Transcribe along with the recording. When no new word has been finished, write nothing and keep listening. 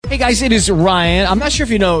Hey guys, it is Ryan. I'm not sure if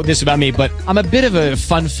you know this about me, but I'm a bit of a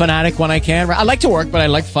fun fanatic when I can. I like to work, but I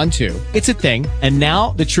like fun too. It's a thing. And now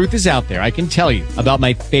the truth is out there. I can tell you about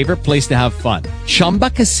my favorite place to have fun. Chumba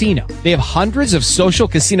Casino. They have hundreds of social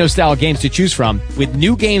casino style games to choose from with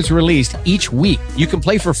new games released each week. You can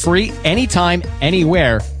play for free anytime,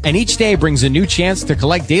 anywhere. And each day brings a new chance to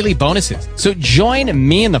collect daily bonuses. So join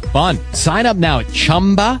me in the fun. Sign up now at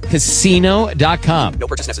ChumbaCasino.com. No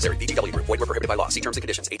purchase necessary. VGW Group. Void where prohibited by law. See terms and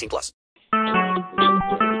conditions. 18+.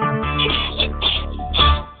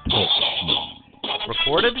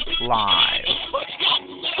 Recorded live.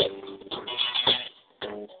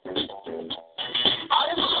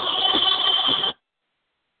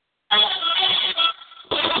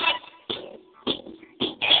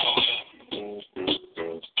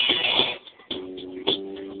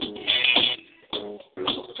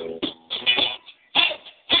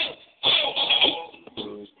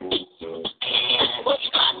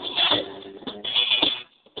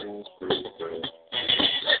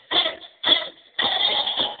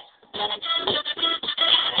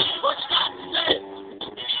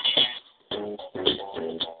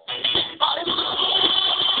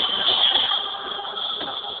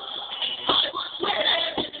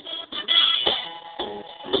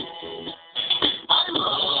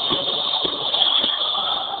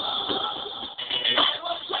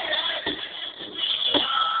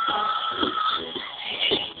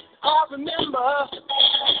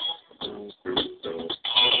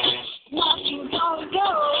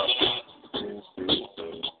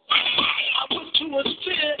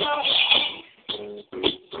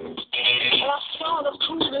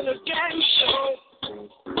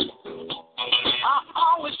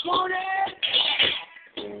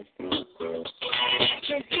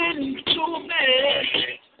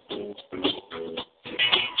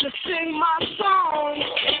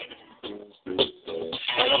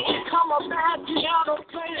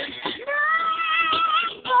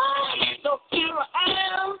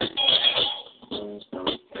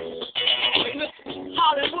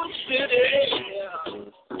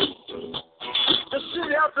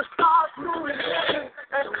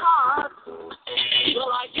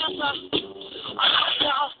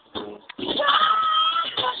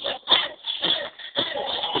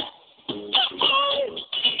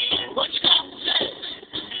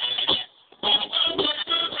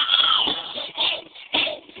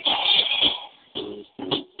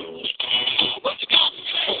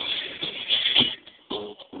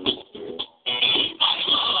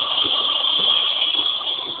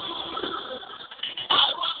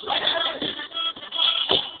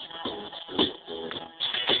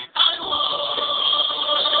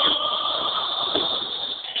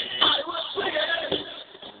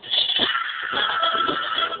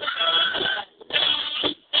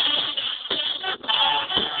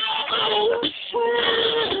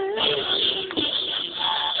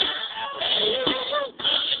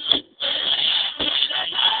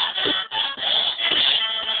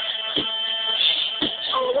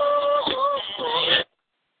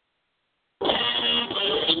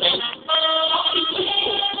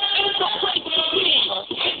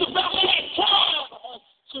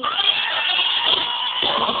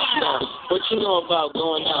 About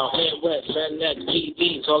going out, head west, redneck,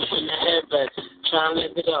 TV, talk in the headband, try and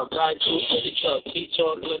lift it up, guide you with the truck, teach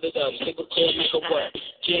all lit it up, stick a tail, make a wet,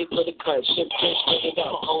 jig for the cut, ship fish, split it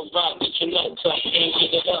up, hold rock, get your nut tuck, and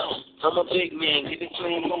get it up. I'm a big man, get it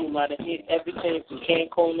clean room, I done hit everything from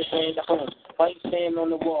Cancun to San Home. White sand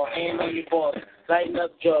on the wall, hand on your ball, lighten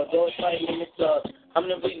up jaws, always fighting in the club. I'm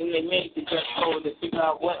the reason they made the dress code to figure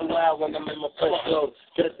out what and why when I'm in my fresh clothes.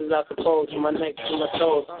 Just as I suppose, from my neck to my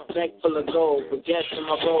toes, neck full of gold, baguettes in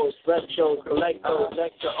my rolls, rep shows, collect those,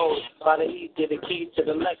 extra O's. By the E, get the key to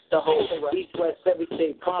the next to hold. East, west,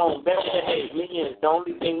 everything, come on, bury the hate. Millions, the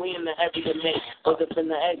only thing we in the heavy to make was up in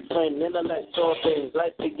the X-frame, intellect, all things.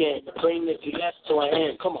 Let's begin, bring the GS to an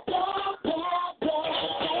end, come on.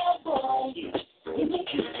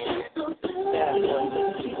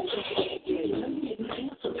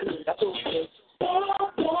 That's what it is. Come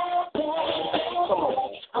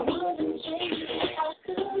on.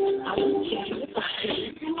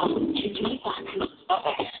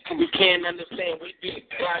 You can't understand. We be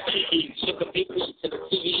fried TV. Shook a big beat to the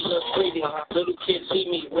TV. Look pretty. Little kids see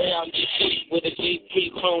me. Where I'm GT with a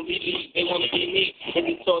JP Chrome BD. They want to be me. And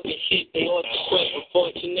they talking shit. They all just quit.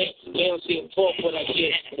 Unfortunate. They don't see a fault what I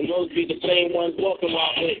get. And those be the same ones walking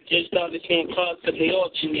around with. Just started seeing cars because they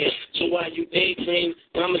alternate. So while you daydream,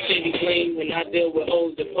 I'ma say the green. When I deal with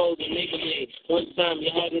hoes that pose and nigga me. One time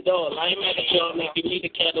you had it all. I ain't mad at y'all. Now give me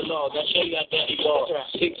the catalog. I'll show you how that is all.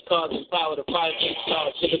 6 cars and power. The 5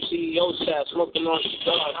 stars. To the CEO staff. Smoking on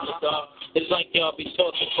It's like y'all be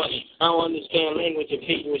talking funny. I don't understand language if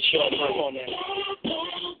people with short money. Come on now.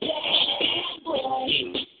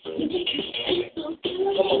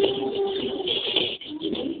 Come on.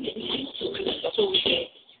 That's what we did.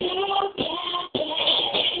 Come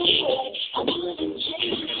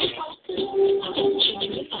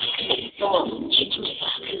on.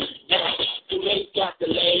 You got the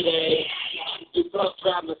lady. You both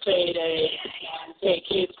got my payday. Take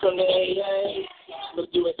kids from the AA. But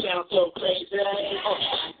do it sound so crazy?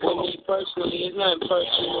 For me personally, it's not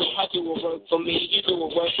personal. I do what work for me, you do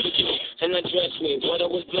what work for you. And address me, what I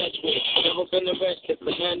was blessed with. Never been arrested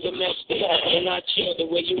for non-domestic. And I chill the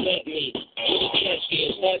way you let me. Really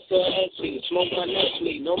catchy, it's that's so healthy. Smoke my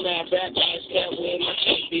Nestle, no mad rap, ass that way my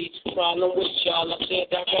TV. Problem with y'all, I said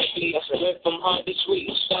directly. I went from hard to sweet,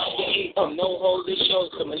 start to eat. No holy shows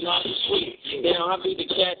coming out to sweet. Now I be the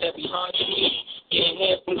cat that be hard to meet. Getting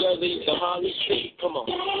hair from girls that used to hardly speak. Come on.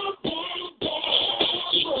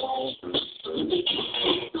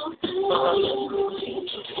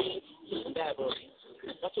 Bad boy.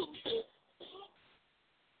 That's what we do.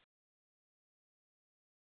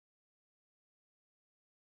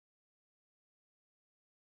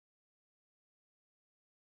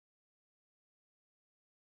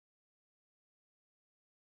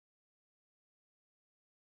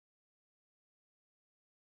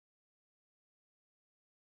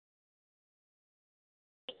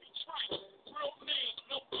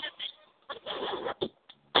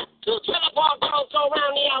 So trailer park girls go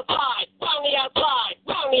round the outside, round the outside,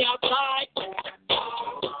 round the outside.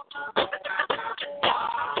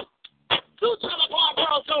 So trailer park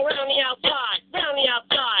girls go round the outside, round the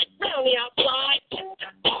outside, round the outside.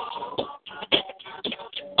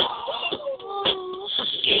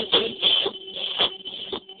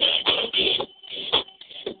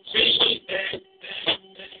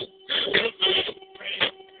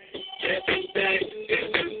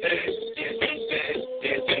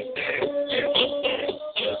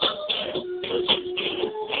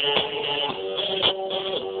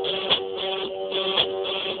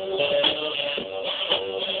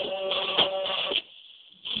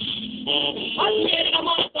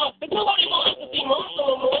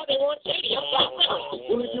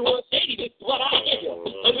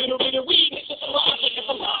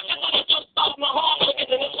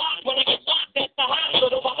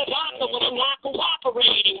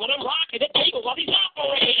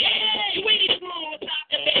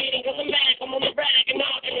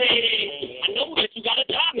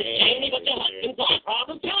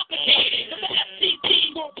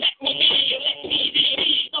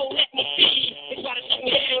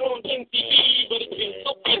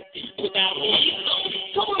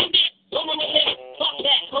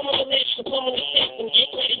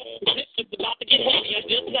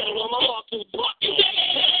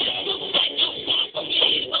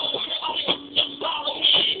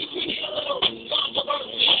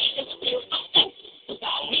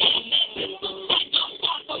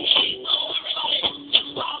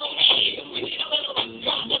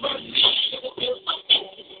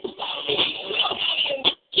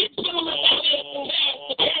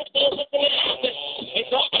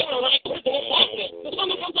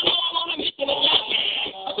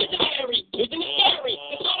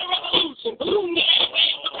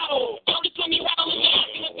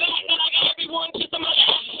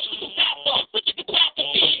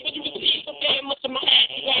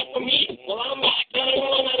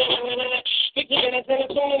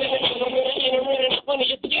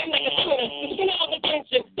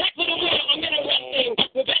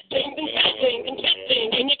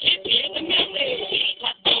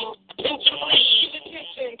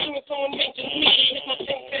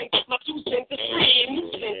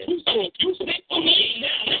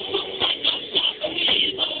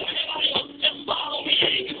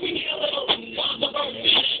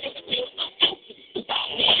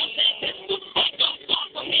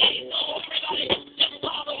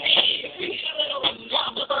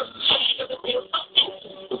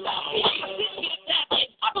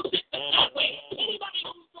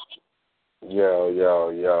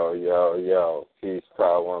 Yo. Peace,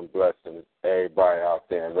 power, and blessings. Everybody out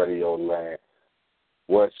there in radio land.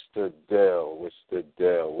 What's the deal?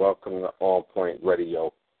 Welcome to OnPoint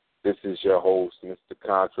Radio. This is your host, Mr.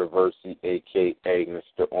 Controversy, a.k.a.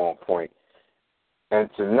 Mr. OnPoint. And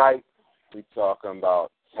tonight, we're talking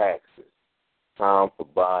about taxes. Time for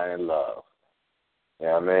buying love. You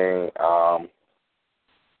know what I mean?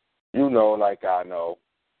 You know, like I know,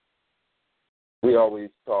 we always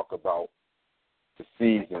talk about the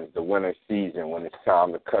seasons, the winter season, when it's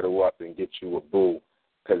time to cuddle up and get you a boo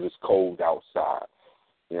because it's cold outside.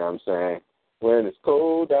 You know what I'm saying? when it's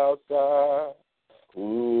cold outside,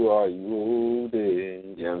 who are you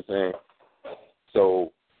holding? You know what I'm saying?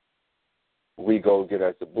 So we go get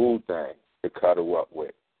us a boo thing to cuddle up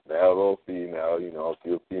with, male or female. You know, if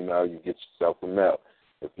you're a female, you get yourself a male.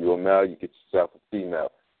 If you're a male, you get yourself a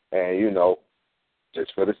female. And, you know,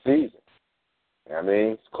 just for the season. You know what I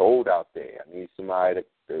mean? It's cold out there. I need somebody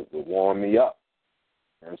to warm me up.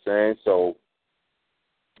 You know what I'm saying? So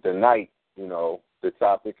tonight, you know, the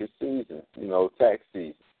topic is season, you know, tax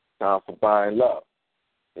season, time for buying love.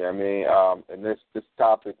 You know what I mean? And this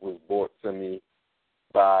topic was brought to me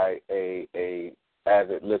by a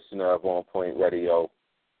avid listener of OnPoint Radio,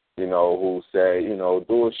 you know, who said, you know,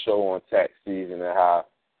 do a show on tax season and how,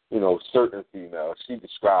 you know, certain females, she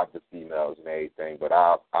described the females and everything, but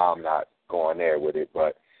I'm not going there with it.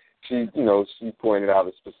 But she, you know, she pointed out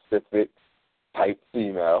a specific type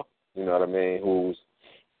female, you know what I mean, who's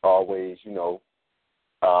always, you know,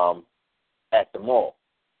 at the mall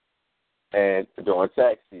and during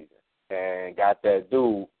tax season, and got that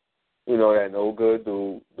dude, you know, that no good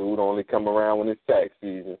dude only come around when it's tax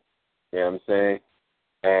season, you know what I'm saying,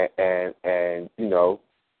 and you know,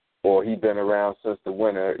 or he been around since the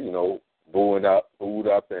winter, you know, booed up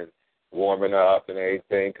and warming up and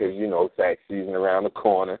everything, because, you know, tax season around the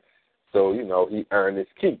corner, so, you know, he earned his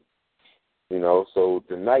keep, you know. So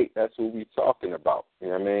tonight, that's what we talking about, you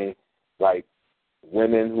know what I mean, like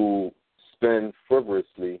women who spend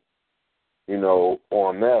frivolously, you know,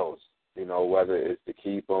 on males, you know, whether it's to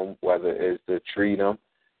keep them, whether it's to treat them,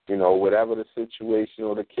 you know, whatever the situation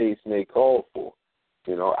or the case may call for.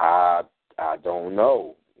 You know, I don't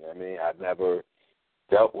know. You know what I mean? I've never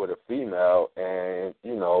dealt with a female and,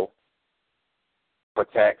 you know, for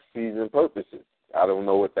tax season purposes. I don't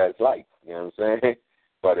know what that's like, you know what I'm saying?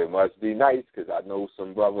 But it must be nice, because I know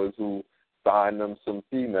some brothers who find them some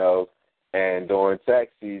females, and during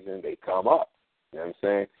tax season they come up, you know what I'm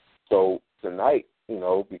saying? So tonight, you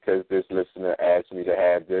know, because this listener asked me to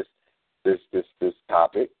have this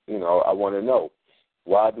topic, you know, I want to know,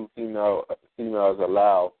 why do females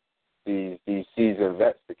allow these seasoned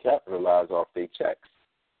vets to capitalize off their checks?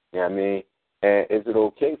 You know what I mean? And is it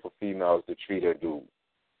okay for females to treat her dude?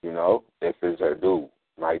 You know, if it's her dude,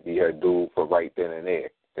 might be her dude for right then and there.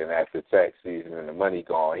 Then after tax season and the money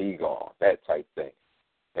gone, he gone, that type thing.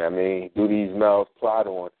 You know what I mean? Do these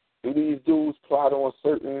dudes plot on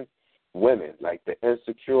certain women, like the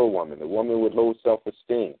insecure woman, the woman with low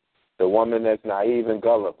self-esteem, the woman that's naive and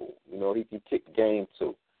gullible, you know, he can kick game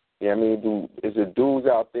to. You know what I mean? Is there dudes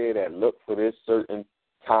out there that look for this certain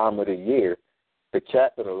time of the year to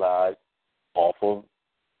capitalize off of,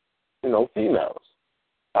 you know, females?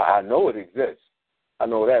 I know it exists. I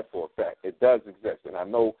know that for a fact. It does exist. And I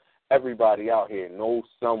know everybody out here knows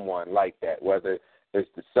someone like that, whether it's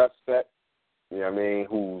the suspect, you know what I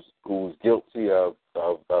mean, who's guilty of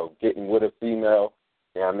getting with a female,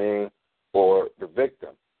 you know what I mean, or the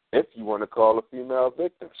victim. If you want to call a female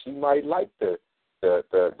victim, she might like to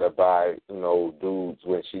buy, you know, dudes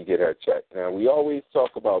when she get her check. Now, we always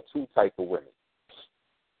talk about two type of women.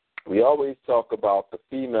 We always talk about the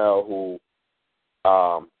female who,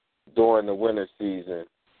 during the winter season,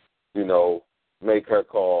 you know, make her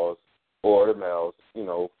calls, or the males, you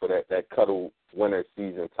know, for that cuddle winter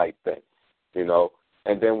season type thing, you know.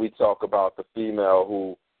 And then we talk about the female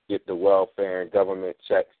who get the welfare and government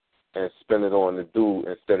checks and spend it on the dude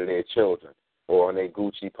instead of their children, or on their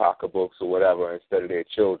Gucci pocketbooks or whatever instead of their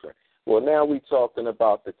children. Well, now we're talking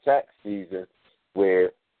about the tax season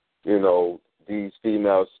where, you know, these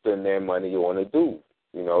females spend their money on a dude.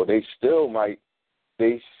 You know, they still might,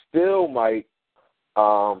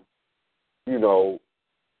 you know,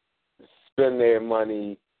 spend their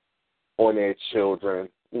money on their children.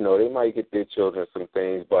 You know, they might get their children some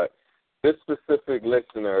things, but this specific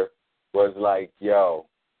listener was like, yo,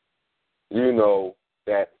 you know,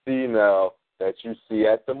 that female that you see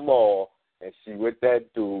at the mall, and she with that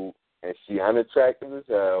dude, and she unattractive as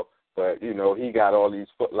hell, but, you know, he got all these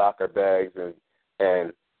Foot Locker bags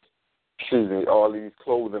and all these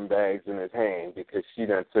clothing bags in his hand because she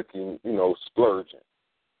done took him, you know, splurging.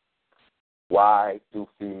 Why do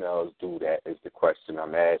females do that is the question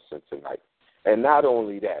I'm asking tonight. And not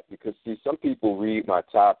only that, because, see, some people read my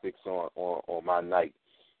topics on my night,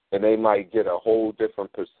 and they might get a whole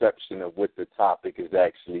different perception of what the topic is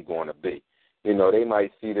actually going to be. You know, they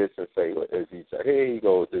might see this and say, as he said, here he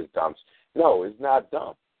goes, this dumb. No, it's not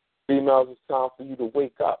dumb. Females, it's time for you to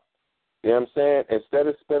wake up. You know what I'm saying? Instead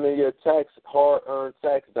of spending your hard-earned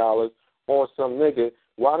tax dollars on some nigga,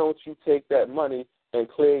 why don't you take that money and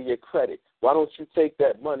clear your credit? Why don't you take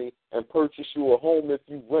that money and purchase you a home if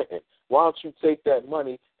you renting? Why don't you take that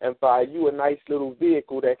money and buy you a nice little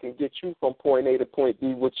vehicle that can get you from point A to point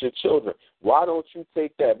B with your children? Why don't you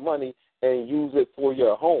take that money and use it for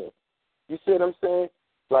your home? You see what I'm saying?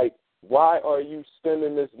 Like, why are you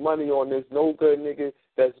spending this money on this no-good nigga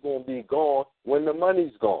that's going to be gone when the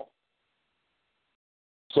money's gone?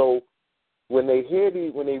 So when they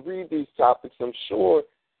read these topics, I'm sure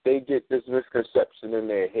they get this misconception in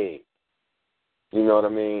their head, you know what I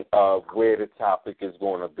mean, of where the topic is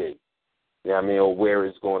going to be, you know what I mean, or where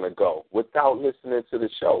it's going to go, without listening to the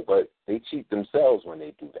show. But they cheat themselves when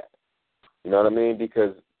they do that, you know what I mean,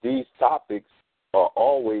 because these topics are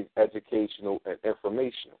always educational and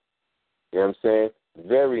informational, you know what I'm saying,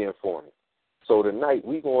 very informative. So tonight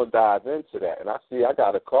we're going to dive into that, and I see I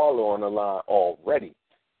got a caller on the line already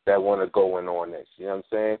that want to go in on this, you know what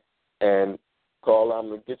I'm saying, and caller, I'm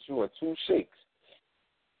going to get you in 2 shakes.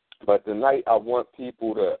 But tonight I want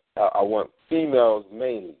I want females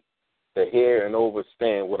mainly to hear and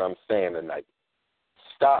understand what I'm saying tonight.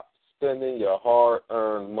 Stop spending your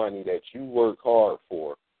hard-earned money that you work hard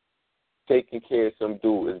for taking care of some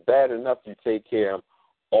dude. It's bad enough you take care of him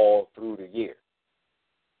all through the year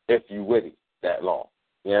if you with it that long.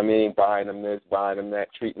 You know what I mean? Buying them this, buying them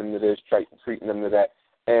that, treating them to this, treating them to that.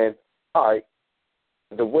 And, all right,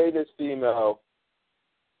 the way this female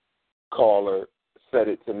caller said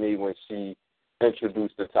it to me when she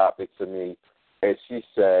introduced the topic to me, and she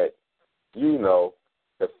said, you know,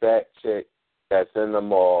 the fat chick that's in the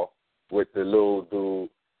mall with the little dude,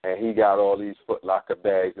 and he got all these Foot Locker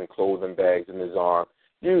bags and clothing bags in his arm.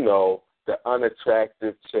 You know, the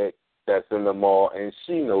unattractive chick that's in the mall, and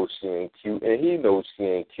she knows she ain't cute, and he knows she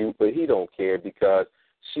ain't cute, but he don't care because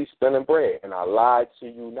she's spending bread. And I lied to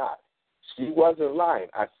you not. She wasn't lying.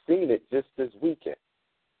 I seen it just this weekend.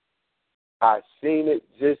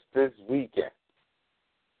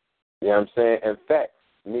 You know what I'm saying? In fact,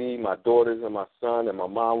 me, my daughters, and my son, and my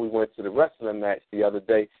mom, we went to the wrestling match the other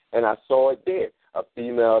day, and I saw it there. A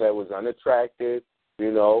female that was unattractive,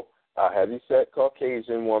 you know, a heavy-set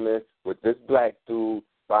Caucasian woman with this black dude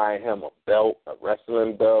buying him a belt, a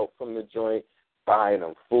wrestling belt from the joint, buying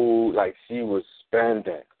him food like she was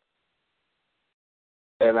spending.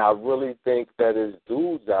 And I really think that there's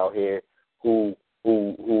dudes out here who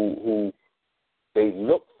they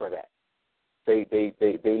look for that. They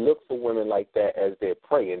look for women like that as their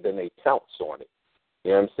prey, and then they pounce on it.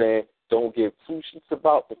 You know what I'm saying? Don't give 2 shits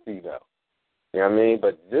about the female. You know what I mean?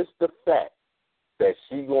 But just the fact that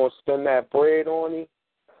she going to spend that bread on him,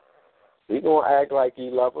 he going to act like he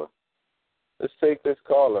love her. Let's take this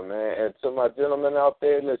caller, man. And to my gentlemen out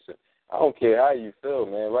there, listen, I don't care how you feel,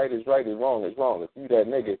 man. Right is right, is wrong is wrong. If you that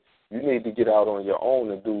nigga, you need to get out on your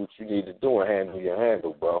own and do what you need to do and handle your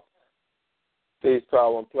handle, bro. Peace,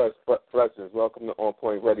 power, and blessings. Welcome to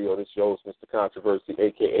OnPoint Radio. This is your host, Mr. Controversy,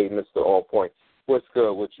 a.k.a. Mr. OnPoint. What's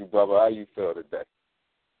good with you, brother? How you feel today?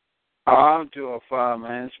 I'm doing fine,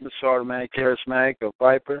 man. It's Mr. Automatic, Charismatic, or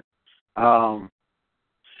Viper. I'm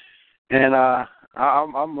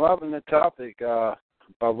loving the topic about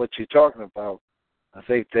what you're talking about. I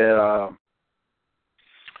think that,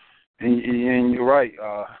 and you're right,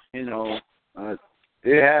 you know,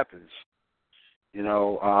 it happens. You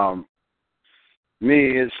know,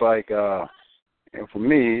 me, it's like, and for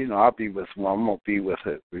me, you know, I'll be with one. I'm gonna be with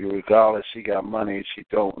her, regardless. She got money, she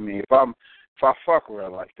don't. I mean, if I fuck with her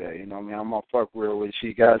like that, you know, what I mean, I'm gonna fuck with her when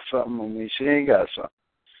she got something, and when she ain't got something.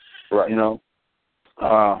 Right. You know.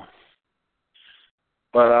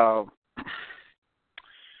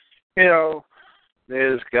 You know,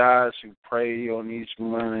 there's guys who prey on these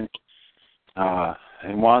women,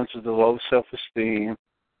 and ones with the low self-esteem,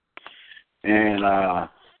 and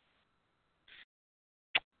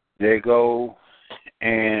they go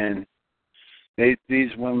and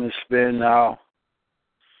these women spend now,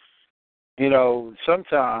 you know,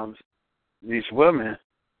 sometimes these women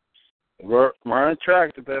were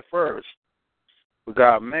unattractive at first, but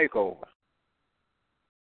got a makeover.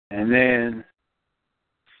 And then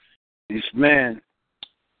these men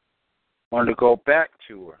want to go back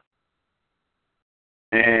to her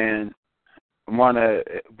and want to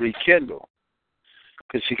rekindle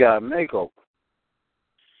because she got a makeover.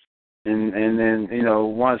 And then, you know,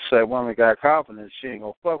 once that woman got confidence, she ain't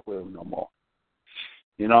going to fuck with him no more.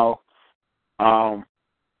 You know?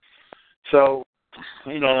 So,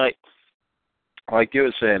 you know, like you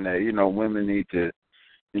were saying that, you know, women need to,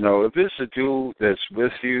 you know, if it's a dude that's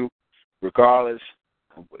with you, regardless,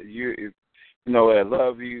 you know, that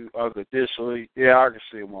love you unconditionally, yeah, I can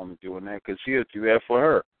see a woman doing that because he'll do that for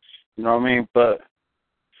her. You know what I mean? But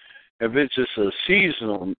if it's just a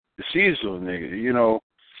seasonal nigga, you know,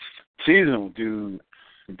 seasonal dude,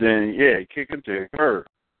 then yeah, kick him to her.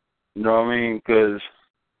 You know what I mean? Because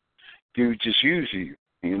dude just use you,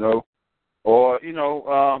 you know? Or,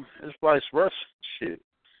 it's vice versa. Shit.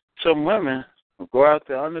 Some women will go out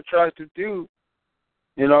to unattractive dude,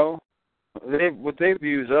 what they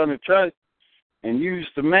view as unattractive and use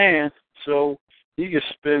the man so he can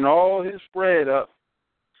spend all his bread up,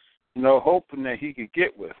 hoping that he could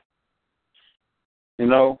get with,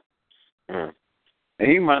 and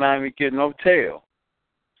he might not even get no tail,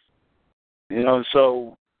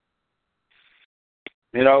 so,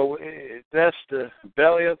 that's the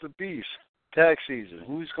belly of the beast, tax season.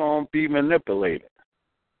 Who's going to be manipulated,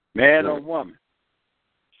 man or woman?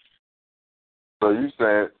 So you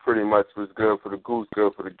saying pretty much what's good for the goose,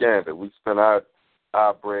 good for the gander. We spend our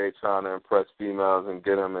bread trying to impress females and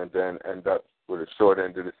get them, and then end up with a short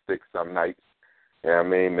end of the stick some nights. You know what I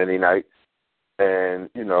mean? Many nights. And,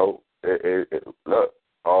 look,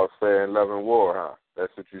 all fair in love and war, huh?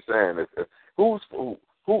 That's what you're saying. Who?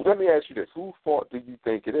 Let me ask you this. Whose fault do you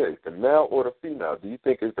think it is, the male or the female? Do you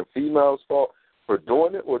think it's the female's fault for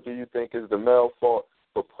doing it, or do you think it's the male's fault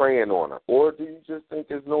for preying on her? Or do you just think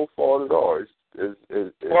it's no fault at all? It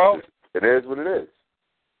is what it is.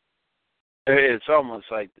 It's almost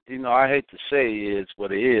like, I hate to say it is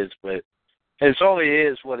what it is, but it's only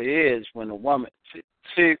is what it is when a woman,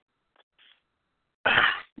 see,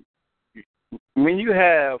 when you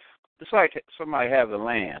have, it's like somebody having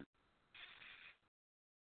land,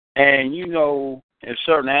 and if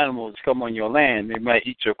certain animals come on your land, they might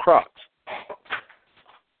eat your crops.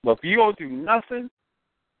 But if you don't do nothing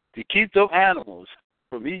to keep those animals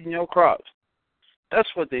from eating your crops,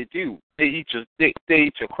 that's what they do. They eat your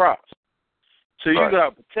crops. So you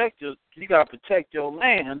gotta protect your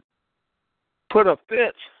land. Put a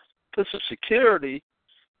fence, put some security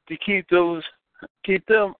to keep them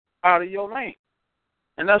out of your lane,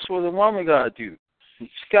 and that's what the woman gotta do. She's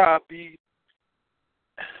gotta be.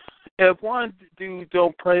 If one dude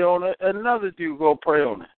don't prey on it, another dude go prey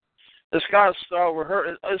on it. It's gotta start with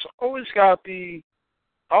her. It's always gotta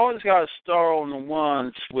start on the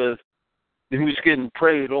ones with who's getting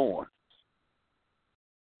preyed on.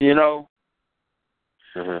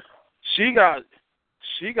 Mm-hmm. She got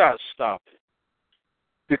to stop it,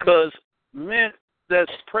 because men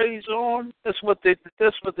that's preyed on, that's what they're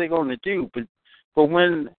going to do. But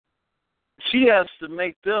when she has to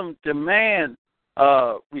make them demand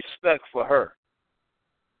respect for her,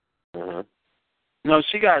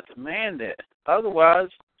 she got to demand that.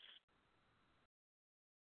 Otherwise,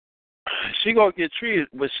 she gonna get treated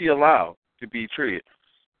what she allowed to be treated.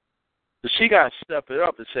 But she got to step it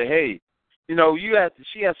up and say, hey. She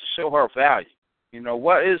has to show her value.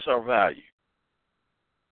 What is her value?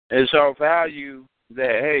 It's her value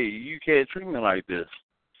that, hey, you can't treat me like this.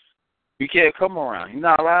 You can't come around. You're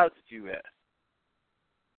not allowed to do that.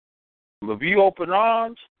 But if you open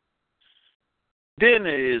arms, then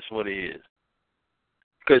it is what it is.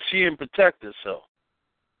 Because she didn't protect herself.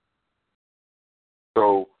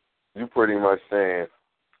 So you pretty much saying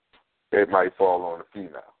it might fall on the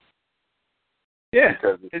female. Yeah,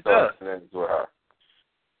 because it does. With her.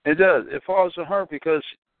 It does. It falls on her because,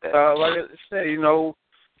 like I say,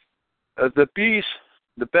 the beast,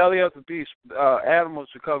 the belly of the beast, animals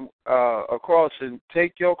will come across and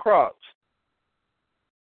take your crops.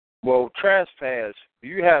 Well, trespass,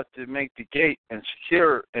 you have to make the gate and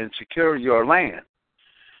secure your land.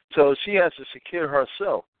 So she has to secure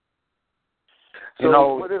herself.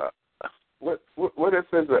 So what if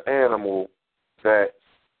it's an animal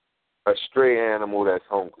a stray animal that's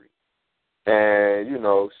hungry, and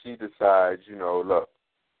she decides, look,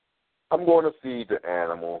 I'm going to feed the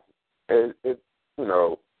animal. It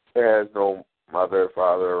has no mother or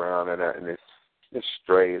father around, and it's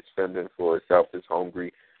stray. It's fending for itself. It's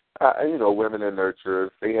hungry. Women are nurturers.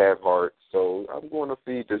 They have hearts, so I'm going to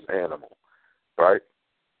feed this animal, right?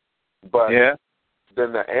 But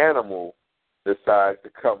then the animal decides to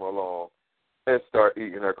come along and start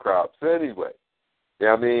eating her crops anyway.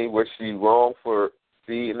 Was she wrong for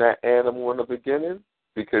feeding that animal in the beginning?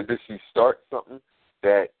 Because did she start something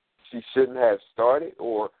that she shouldn't have started?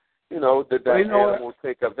 Or, did that animal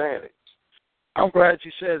take advantage? I'm glad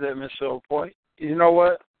you said that, Mr. OnPoint. You know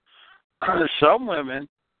what? Some women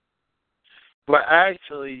will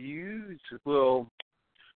actually will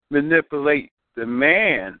manipulate the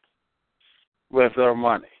man with their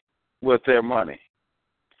money.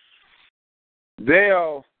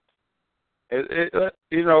 They'll, they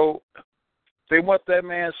want that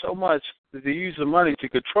man so much that they use the money to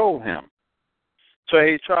control him. So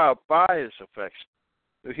he try to buy his affection.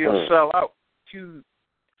 He'll sell out to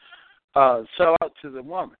the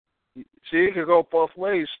woman. See, it could go both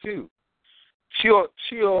ways too. She'll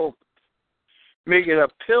make it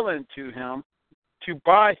appealing to him to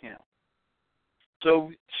buy him,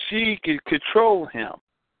 so she can control him.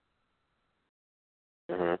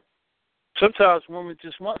 Mm-hmm. Sometimes women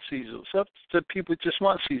just want Caesar. Some people just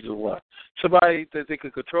want Caesar one. Somebody that they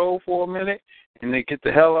could control for a minute, and they get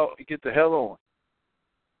the hell out, get the hell on.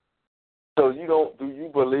 So do you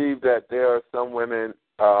believe that there are some women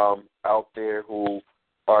out there who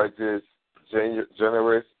are just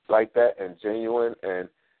generous like that and genuine, and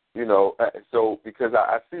so because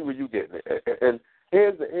I see where you're getting it, and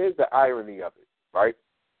here's the irony of it, right?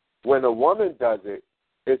 When a woman does it,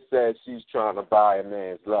 it says she's trying to buy a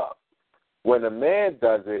man's love. When a man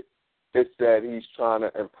does it, it said he's trying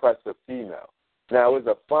to impress a female. Now, there's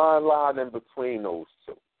a fine line in between those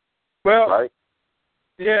two. Well, right?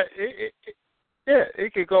 Yeah,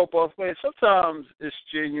 it could go both ways. Sometimes it's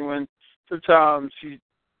genuine. Sometimes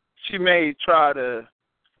she may try to.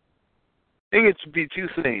 It could be two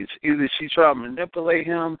things. Either she try to manipulate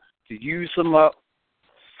him to use him up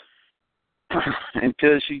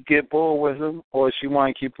until she get bored with him, or she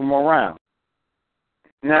want to keep him around.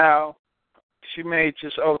 Now, she may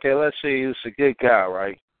just, okay, let's say he's a good guy,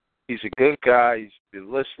 right? He's a good guy. He's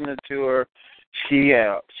been listening to her. She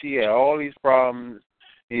had all these problems.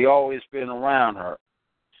 He always been around her.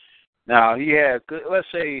 Now, let's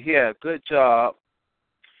say he had a good job,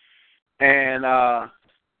 and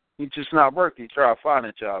he's just not working. He tried to find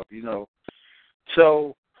a job,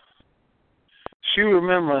 So she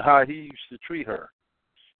remembered how he used to treat her,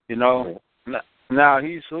 Now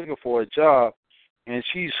he's looking for a job, and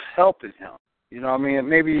she's helping him.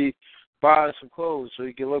 Maybe buy some clothes so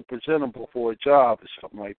he can look presentable for a job or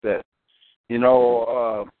something like that.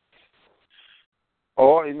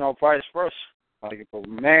 Or vice versa. Like if a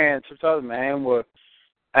man, sometimes a man will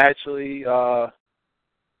actually,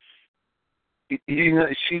 he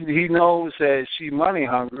knows that she's money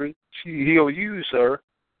hungry. He'll use her,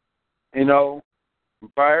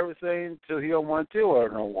 buy everything until he don't want to deal with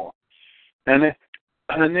her no more.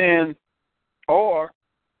 Or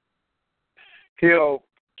he'll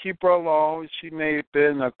keep her alone. She may have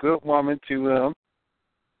been a good woman to him,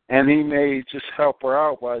 and he may just help her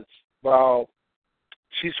out while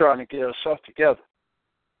she's trying to get herself together.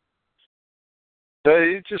 So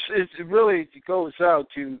it really goes out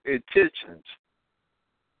to intentions.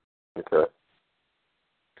 Okay.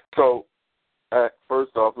 So,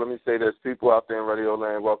 first off, let me say this. People out there in Radio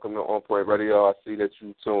Land, welcome to OnPoint Radio. I see that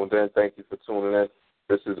you tuned in. Thank you for tuning in.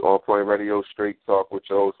 This is OnPoint Radio, Straight Talk with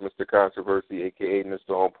your host, Mr. Controversy, a.k.a. Mr.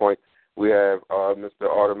 OnPoint. We have Mr.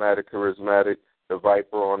 Automatic Charismatic, the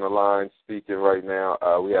Viper, on the line speaking right now.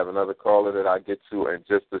 We have another caller that I'll get to in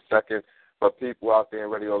just a second. But people out there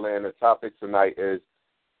in Radio Land, the topic tonight is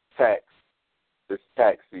tax. It's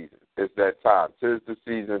tax season. It's that time. 'Tis the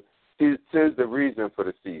season. 'Tis the reason for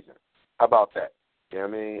the season. How about that? You know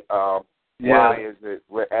what I mean? Why is it,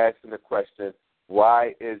 we're asking the question,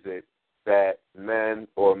 why is it that men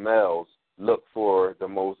or males look for the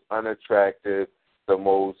most unattractive, the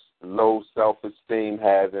most low self-esteem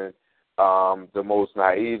having, the most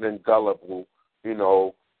naive and gullible,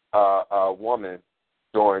 woman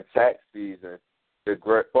during tax season to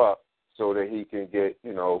grip up so that he can get,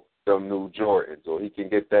 them new Jordans, or he can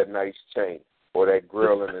get that nice chain or that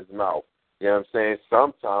grill in his mouth. You know what I'm saying?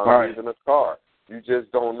 Sometimes even a car. You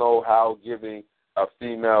just don't know how giving a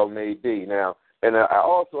female may be. Now, and I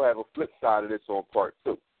also have a flip side of this on part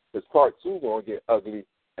two. Because part two going to get ugly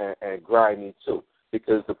and grimy too.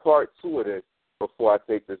 Because the part two of this, before I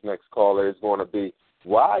take this next caller, is going to be,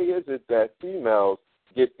 why is it that females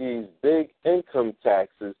get these big income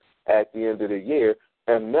taxes at the end of the year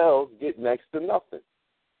and males get next to nothing?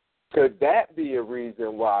 Could that be a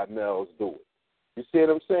reason why males do it? You see what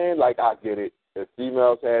I'm saying? Like, I get it. If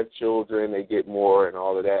females have children, they get more and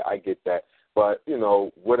all of that. I get that. But,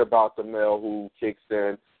 what about the male who kicks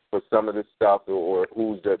in for some of the stuff, or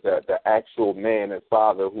who's the actual man and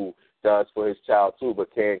father who does for his child too,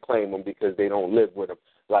 but can't claim him because they don't live with him?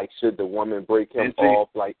 Like, should the woman break him off?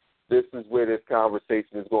 Like, this is where this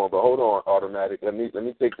conversation is going. But hold on, Automatic. Let me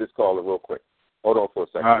take this caller real quick. Hold on for a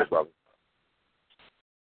second, right, brother.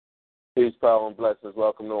 Peace, power, and blessings.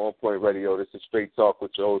 Welcome to OnPoint Radio. This is Straight Talk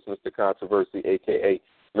with your host, Mr. Controversy, a.k.a.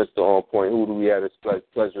 Mr. OnPoint. Who do we have this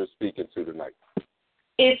pleasure of speaking to tonight?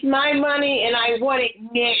 It's my money, and I want it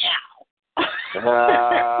now.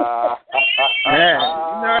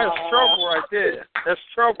 That's trouble right there. That's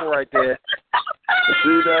trouble right there.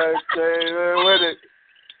 See that? Stay with it.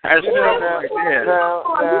 That's trouble right there. Now.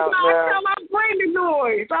 I bring the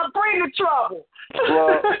noise. I bring the trouble.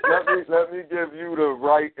 Well, let me give you the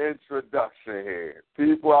right introduction here.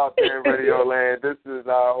 People out there in Radio Land, this is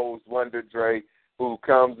our host, Wonder Dre. who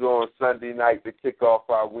comes on Sunday night to kick off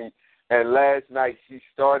our week. And last night she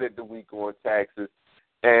started the week on taxes,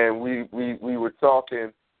 and we were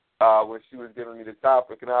talking when she was giving me the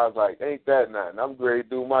topic, and I was like, ain't that nothing? I'm ready to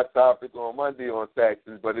do my topic on Monday on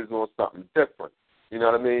taxes, but it's on something different. You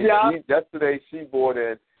know what I mean? Yeah. Yesterday she brought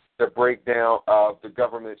in the breakdown of the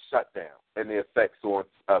government shutdown and the effects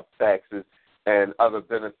of taxes and other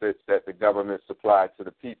benefits that the government supplied to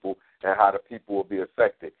the people and how the people will be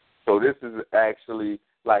affected. So this is actually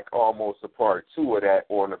like almost a part two of that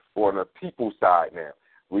on the people side now.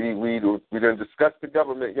 We done discussed the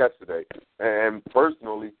government yesterday, and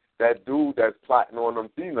personally, that dude that's plotting on them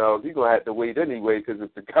females, he's going to have to wait anyway, because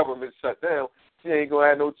if the government shut down, she ain't going to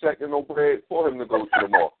have no check and no bread for him to go to the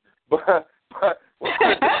mall. But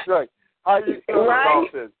how you feel about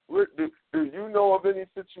this? Do you know of any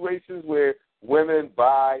situations where women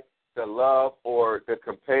buy the love or the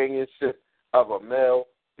companionship of a male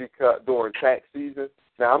during tax season?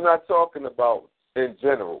 Now, I'm not talking about in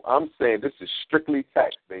general. I'm saying this is strictly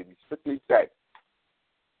tax, baby, strictly tax.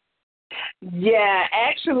 Yeah,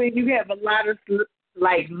 actually, you have a lot of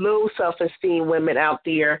like low self-esteem women out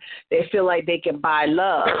there. They feel like they can buy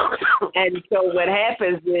love, and so what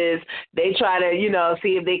happens is they try to,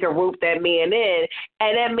 see if they can rope that man in,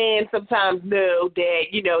 and that man sometimes know that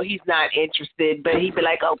he's not interested, but he be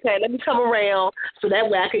like, okay, let me come around so that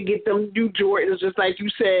way I could get them new Jordans, just like you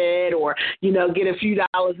said, or get a few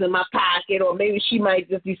dollars in my pocket, or maybe she might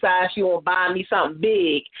just decide she won't buy me something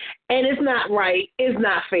big, and it's not right, it's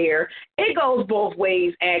not fair. It goes both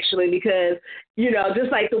ways actually, because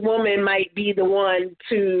just like the woman might be the one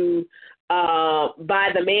to buy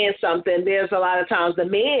the man something, there's a lot of times the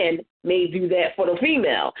man may do that for the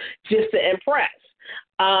female just to impress.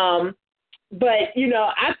 But,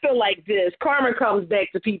 I feel like this. Karma comes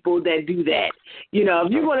back to people that do that.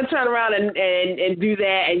 If you want to turn around and do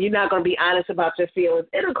that and you're not going to be honest about your feelings,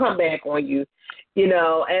 it'll come back on you. And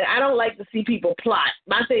I don't like to see people plot.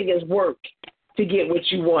 My thing is work to get what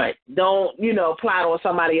you want. Don't, plot on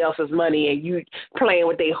somebody else's money and you playing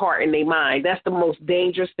with their heart and their mind. That's the most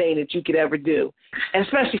dangerous thing that you could ever do,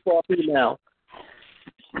 especially for a female.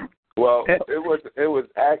 Well, it was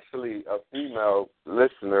actually a female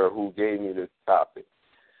listener who gave me this topic.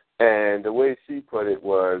 And the way she put it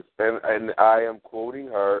was, and I am quoting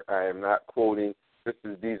her, I am not quoting,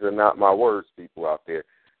 these are not my words, people out there.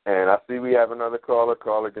 And I see we have another caller.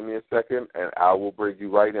 Caller, give me a second, and I will bring you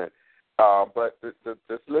right in. But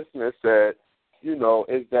this listener said,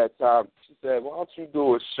 it's that time. She said, why don't you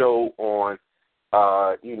do a show on,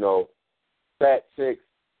 fat chicks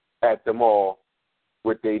at the mall,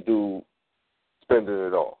 what they do, spending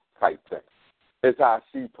it all type thing. It's how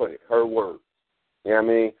she put it, her words. You know what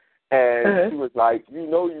I mean? And she was like, you're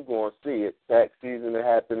going to see it. Tax season, it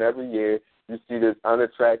happens every year. You see this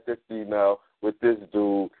unattractive female with this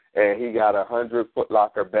dude, and he got 100 Foot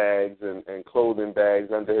Locker bags and clothing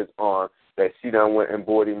bags under his arm that she done went and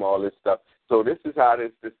bought him all this stuff. So this is how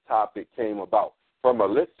this topic came about from a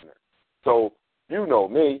listener. So you know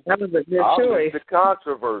me. That was a good I'll choice. The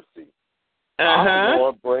controversy. I'm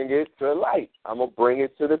going to bring it to light. I'm going to bring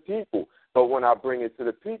it to the people. But when I bring it to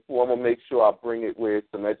the people, I'm going to make sure I bring it with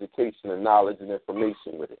some education and knowledge and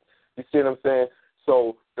information with it. You see what I'm saying?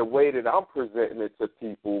 So the way that I'm presenting it to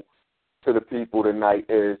the people tonight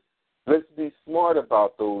is, let's be smart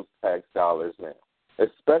about those tax dollars now,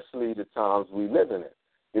 especially the times we live in it.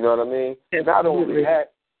 You know what I mean? Not only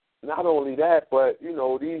that, but,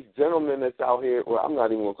 these gentlemen that's out here, well, I'm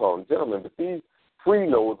not even going to call them gentlemen, but these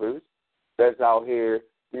freeloaders that's out here,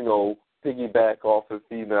 piggyback off of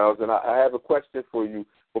females. And I have a question for you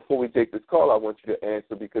before we take this call. I want you to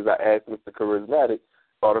answer, because I asked Mr.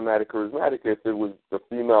 Automatic Charismatic, if it was the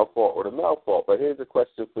female fault or the male fault. But here's a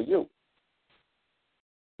question for you.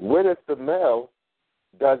 What if the male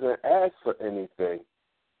doesn't ask for anything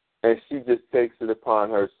and she just takes it upon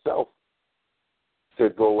herself to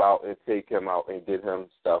go out and take him out and get him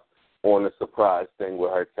stuff on a surprise thing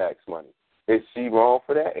with her tax money? Is she wrong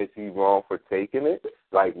for that? Is he wrong for taking it?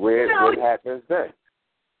 Like, what happens then?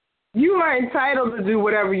 You are entitled to do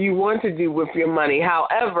whatever you want to do with your money.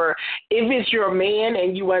 However, if it's your man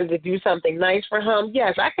and you wanted to do something nice for him,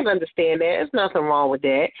 yes, I can understand that. There's nothing wrong with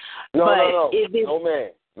that. No.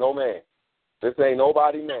 No man. This ain't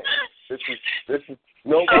nobody man. This is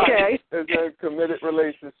nobody. Okay. It's a committed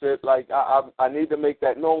relationship. Like, I need to make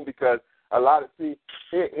that known, because a lot of, this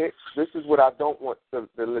is what I don't want the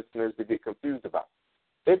listeners to get confused about.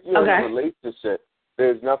 If you're in a relationship,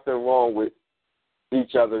 there's nothing wrong with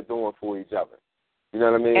each other doing for each other. You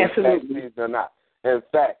know what I mean? Absolutely. They're not. In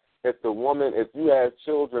fact, if you have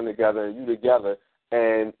children together and you together,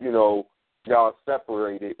 and y'all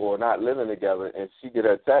separated or not living together, and she get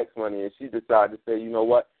her tax money, and she decide to say, you know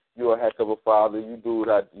what, you're a heck of a father. You do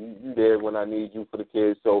what you there when I need you for the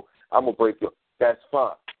kids, so I'm gonna break your. That's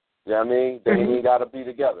fine. You know what I mean? They ain't got to be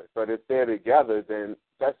together. But if they're together, then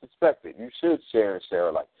that's expected. You should share and share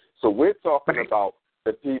alike. So we're talking about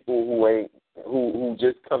the people who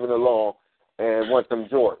just coming along and want them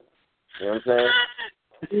Jordans. You know what I'm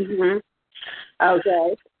saying?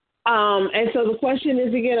 Okay. And so the question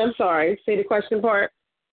is again, I'm sorry, say the question part.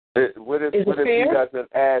 What if she doesn't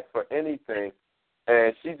ask for anything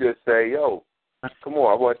and she just say, yo, come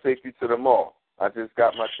on, I want to take you to the mall. I just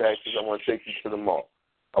got my taxes. I want to take you to the mall.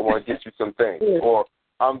 I want to get you some things. Or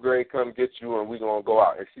I'm going to come get you and we're going to go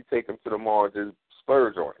out. And she take him to the mall and just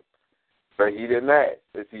splurge on him. But he didn't ask.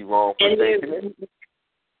 Is he wrong for taking it?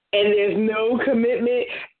 And there's no commitment.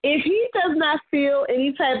 If he does not feel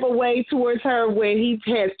any type of way towards her when he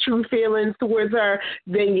has true feelings towards her,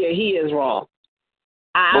 then yeah, he is wrong.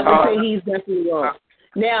 I would say he's definitely wrong.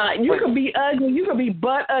 Now, you could be ugly, you could be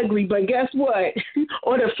butt ugly, but guess what?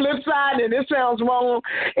 On the flip side, and this sounds wrong,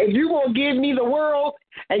 if you want to give me the world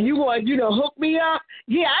and you want, hook me up,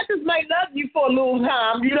 yeah, I just might love you for a little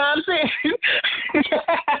time. You know what I'm saying?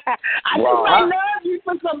 I just might love you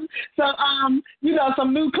for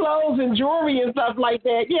some new clothes and jewelry and stuff like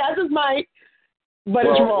that. Yeah, I just might. But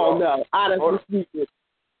it's wrong, though. Honestly speaking.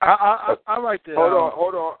 I like to.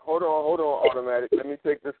 Hold on, Automatic. Let me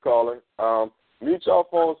take this caller. Mute your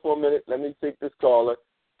phones for a minute. Let me take this caller.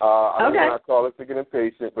 I don't want our callers to get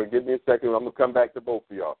impatient, but give me a second. I'm going to come back to both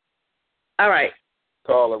of y'all. All right.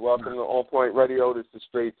 Caller, welcome to OnPoint Radio. This is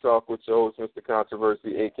Straight Talk with your host, Mr.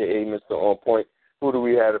 Controversy, a.k.a. Mr. OnPoint. Who do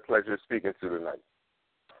we have the pleasure of speaking to tonight?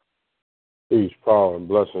 Peace, power, and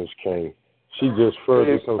blessings, King. She just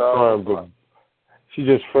further confirmed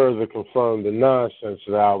the nonsense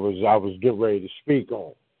that I was getting ready to speak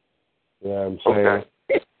on. You know what I'm saying? Okay.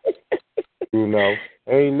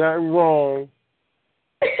 Ain't nothing wrong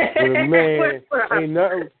with a man.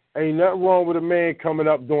 Ain't nothing wrong with a man coming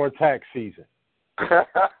up during tax season.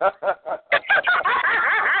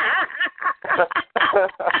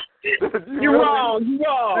 You're wrong. You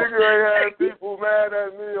gonna have people mad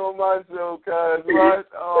at me on my show, cuz, right?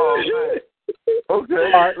 Oh man. Okay.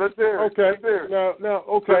 All right. Let's hear it. Okay. Let's hear it. Now,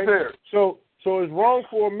 okay. Let's hear it. So it's wrong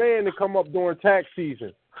for a man to come up during tax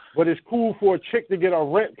season, but it's cool for a chick to get her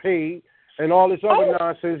rent paid and all this other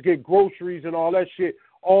nonsense, get groceries and all that shit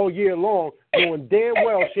all year long, knowing damn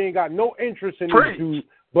well she ain't got no interest in this dude,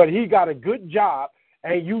 but he got a good job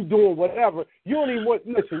and you doing whatever. You don't even want,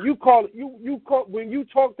 listen, you call when you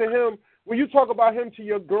talk to him, when you talk about him to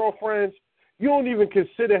your girlfriends, you don't even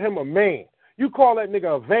consider him a man. You call that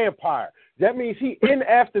nigga a vampire. That means he in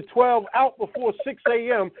after 12, out before 6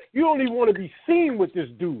 a.m. You don't even want to be seen with this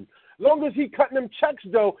dude. Long as he cutting them checks,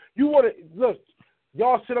 though, you want to, look,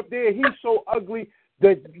 y'all sit up there, he's so ugly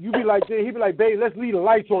that you be like, he be like, babe, let's leave the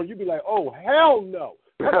lights on. You be like, oh, hell no.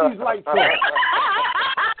 Cut these lights on.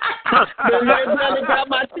 The red brother got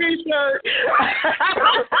my T-shirt.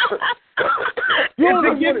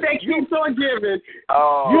 The gift that keeps on giving.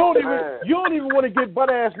 You don't even want to get butt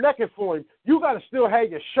ass naked for him. You got to still have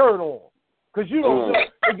your shirt on. Because you don't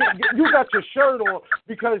you got your shirt on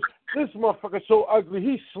because this motherfucker's so ugly,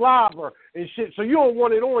 he's slobber and shit, so you don't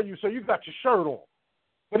want it on you, so you got your shirt on.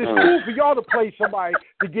 But it's cool for y'all to play somebody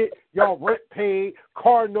to get y'all rent paid,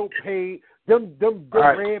 car note paid, them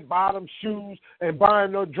red bottom shoes and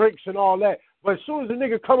buying no drinks and all that. But as soon as the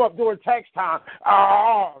nigga come up during tax time,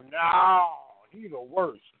 oh no, he the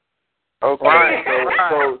worst. Okay,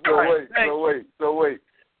 so wait.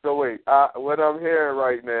 What I'm hearing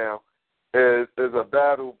right now is a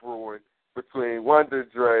battle brewing between Wonder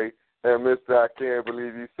Dre and Mr. I Can't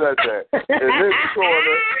Believe He Said That.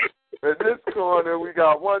 In this corner, we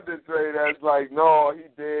got Wonder Dre that's like, no, he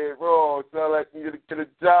did wrong. Tell that nigga to get a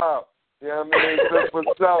job. You know what I mean? Just for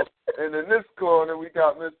self. And in this corner, we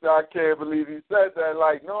got Mr. I Can't Believe He Said That.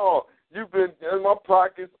 Like, no, you've been in my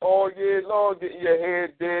pockets all year long, getting your hair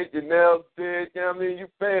did, your nails did. You know what I mean? You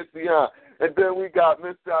fancy, huh? And then we got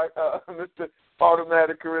Mr.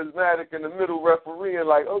 Automatic Charismatic in the middle refereeing,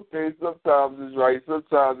 like, okay, sometimes it's right,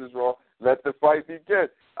 sometimes it's wrong. Let the fight begin.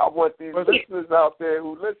 I want these listeners out there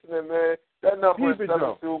who listening, man. That number is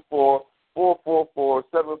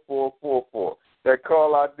 724-444-7444. That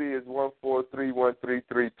call ID is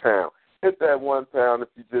 143-133 #. Hit that £1 if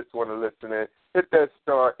you just want to listen in. Hit that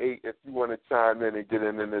 *8 if you want to chime in and get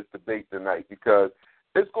in this debate tonight because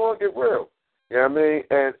it's going to get real. You know what I mean?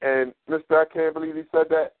 And Mr. I Can't Believe He Said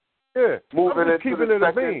That. Yeah. Moving into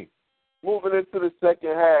the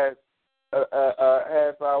second half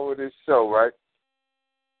hour of this show, right?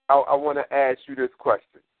 I want to ask you this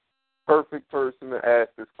question. perfect person to ask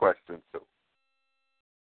this question to.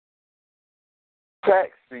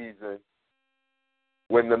 Tax season,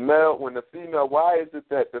 when the female, why is it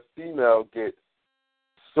that the female gets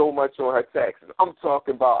so much on her taxes? I'm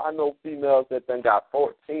talking about, I know females that done got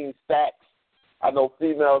 14 stacks. I know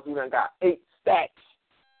females who done got 8 stacks.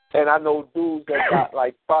 And I know dudes that got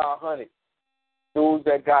like 500. Dudes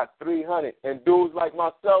that got 300. And dudes like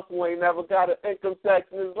myself who ain't never got an income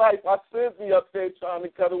tax in his life, I should be up there trying to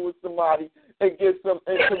cuddle with somebody and get some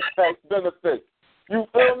income tax benefits. You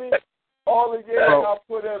feel me? All the years I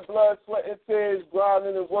put in blood, sweat, and tears,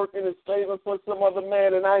 grinding and working and saving for some other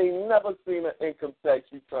man, and I ain't never seen an income tax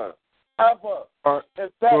return. Ever.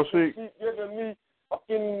 In fact, you keep giving me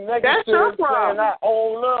fucking negative saying I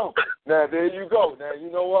owe them. Now, there you go. Now,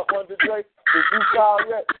 you know what, Wonder Dre?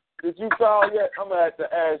 Did you call yet? I'm going to have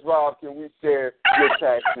to ask Rob, can we share your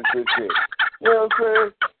taxes this year? You know what I'm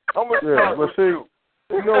saying? I'm going to start with you.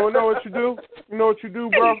 You know what you do? You know what you do,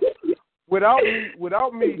 bro?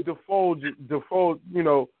 Without me default,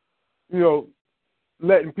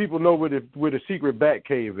 letting people know where the secret bat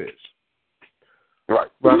cave is.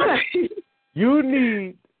 Right. You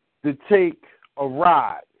need to take a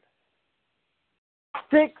ride.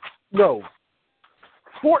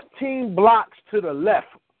 14 blocks to the left.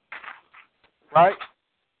 Right?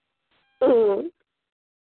 Mm-hmm.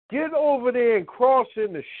 Get over there and cross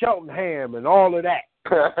into Cheltenham and all of that.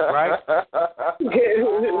 Right?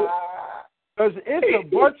 Because it's a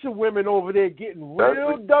bunch of women over there getting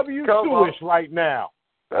real W2-ish right now.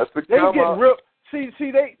 That's the they getting real.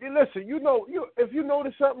 See, they listen. If you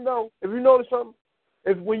notice something,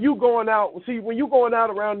 when you going out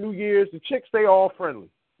around New Year's, the chicks stay all friendly,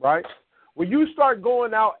 right? When you start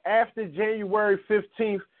going out after January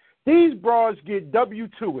 15th, these bras get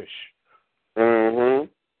W2-ish. Mm-hmm.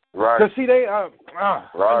 Right. Because see, they I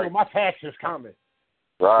know my tax is coming.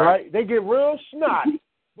 Right. They get real snotty.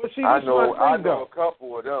 But see, I know a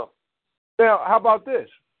couple of them. Now, how about this?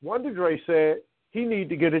 Wonder Dre said he need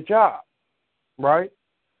to get a job, right?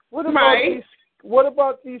 What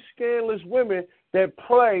about these scandalous women that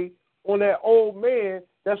play on that old man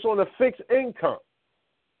that's on a fixed income,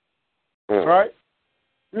 right?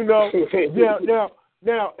 Now,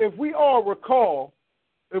 if we all recall,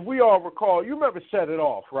 you remember Set It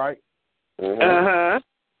Off, right? Mm-hmm.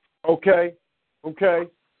 Okay.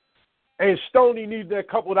 And Stoney needed that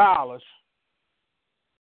couple $2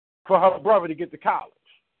 for her brother to get to college.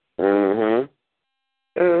 Mm-hmm.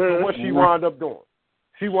 So what she wound up doing?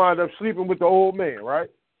 She wound up sleeping with the old man,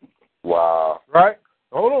 right? Wow. Right?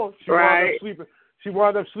 Hold on. She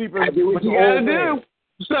wound up sleeping with the old man.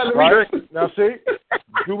 Right? Now see,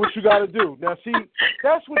 do what you got to do. Now see,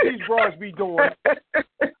 that's what these bras be doing.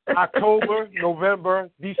 October,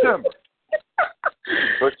 November, December.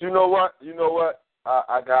 But you know what?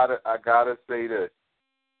 I gotta say this.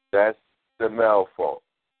 That's the male fault,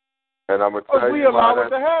 and I'm gonna tell you we allow it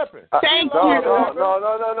to happen. Thank you. No.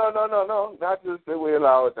 Not just that we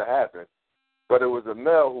allow it to happen, but it was a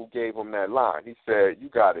male who gave him that line. He said, "You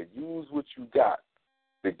gotta use what you got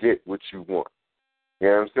to get what you want." You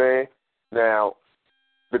know what I'm saying? Now,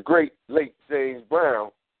 the great late James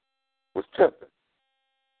Brown was pimping.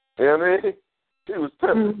 You know what I mean? He was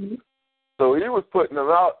pimping. Mm-hmm. So he was putting them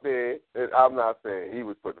out there. I'm not saying he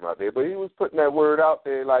was putting them out there, but he was putting that word out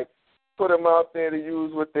there, like put them out there to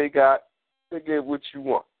use what they got to get what you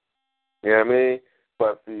want. You know what I mean?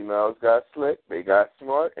 But females got slick, they got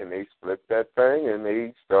smart, and they split that thing, and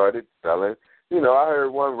they started selling. I heard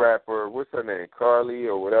one rapper, what's her name, Carly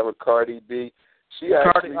or whatever, Cardi B. She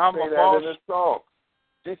actually said that in the song.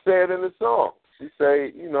 She said in the song. She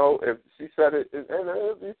say, if she said it in the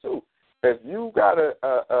interview too. If you got a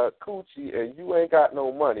coochie and you ain't got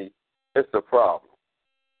no money, it's a problem.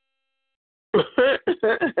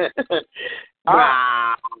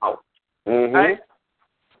 Wow. Mm-hmm.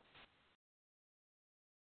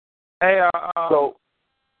 So,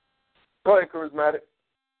 go ahead, Charismatic.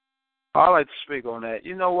 I'd like to speak on that.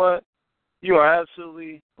 You know what? You are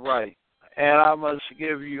absolutely right. And I must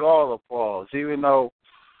give you all applause, even though,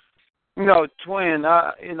 Twin,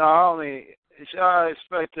 I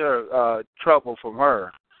expect trouble from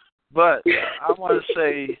her. But I want to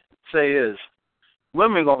say this.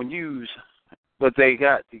 Women going to use what they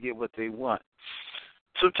got to get what they want.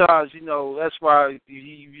 Sometimes, that's why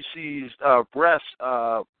you see breast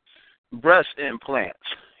implants,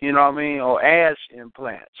 or ass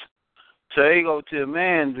implants. So they go to the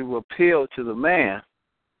man to appeal to the man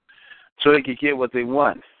so they can get what they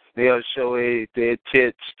want. They'll show their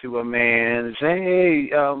tits to a man and say, hey,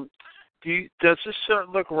 does this shirt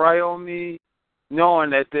look right on me? knowing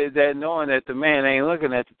that the man ain't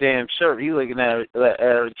looking at the damn shirt, he looking at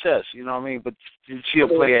her chest. You know what I mean? But she'll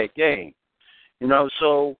play that game. You know,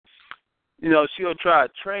 so she'll try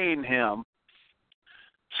to train him.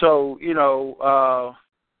 So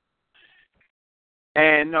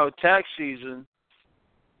and tax season,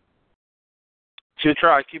 she'll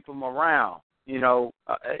try to keep him around.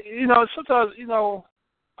 Sometimes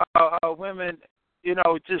women,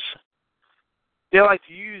 just they like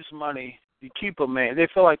to use money to keep a man. They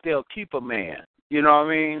feel like they'll keep a man. You know what I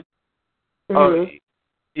mean?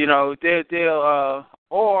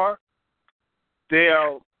 Or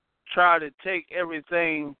they'll try to take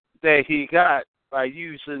everything that he got by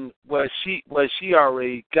using what she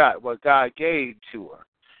already got, what God gave to her.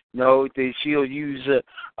 She'll use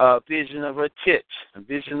a vision of her tits, a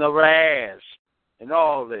vision of her ass, and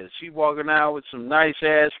all this. She walking out with some nice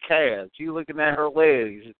ass calves. You looking at her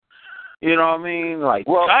legs. You know what I mean? Like,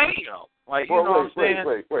 damn. Like, you know what I'm saying?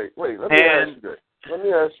 Wait. Let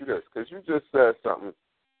me ask you this, because you just said something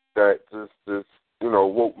that just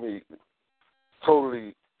woke me,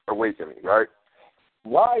 totally awakened me, right?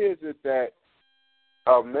 Why is it that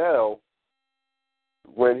a male,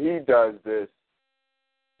 when he does this,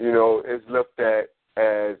 is looked at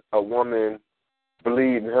as a woman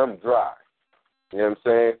bleeding him dry? You know what I'm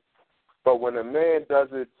saying? But when a man does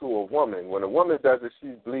it to a woman, when a woman does it,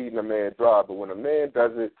 she's bleeding a man dry. But when a man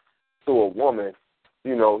does it to a woman,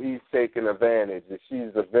 he's taking advantage, and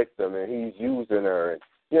she's the victim, and he's using her. And,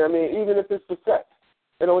 you know what I mean? Even if it's for sex.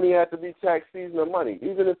 It only has to be tax season or money.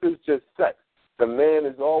 Even if it's just sex. The man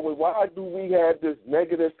is always, why do we have this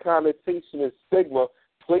negative connotation and stigma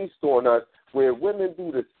placed on us where women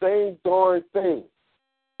do the same darn thing?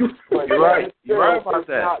 But You're right about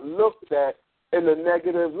that. Not looked at in a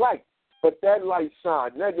negative light. But that light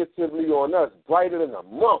shines negatively on us brighter than a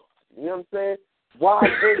month. You know what I'm saying? Why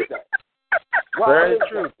is that? Very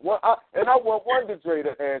true. And I want Wonder Dre to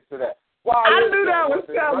answer that. Why I is knew that was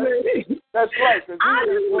coming. Right? That's right, because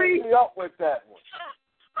you hooked me up with that one.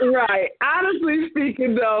 Right. Honestly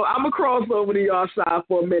speaking, though, I'm going to cross over to your side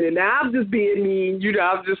for a minute. Now, I'm just being mean.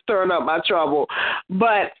 I'm just stirring up my trouble.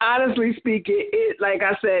 But honestly speaking, like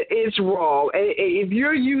I said, it's wrong. If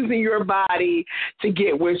you're using your body to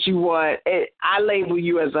get what you want, I label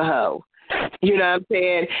you as a hoe. You know what I'm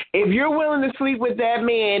saying? If you're willing to sleep with that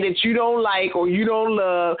man that you don't like or you don't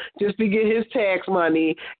love just to get his tax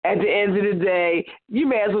money, at the end of the day, you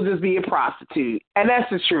may as well just be a prostitute. And that's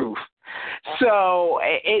the truth. So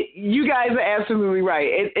you guys are absolutely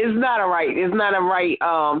right. It's not a right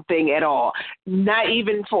thing at all. Not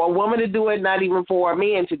even for a woman to do it, not even for a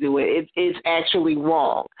man to do it. It's actually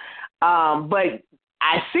wrong. But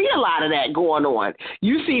I see a lot of that going on.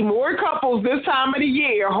 You see more couples this time of the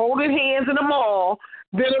year holding hands in the mall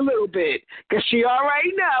than a little bit, because she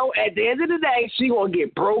already know at the end of the day she gonna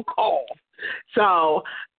get broke off. So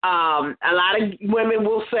a lot of women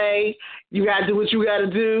will say, you got to do what you got to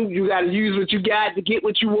do. You got to use what you got to get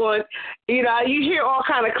what you want. You hear all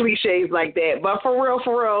kind of cliches like that. But for real,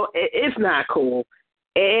 it's not cool.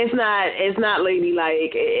 It's not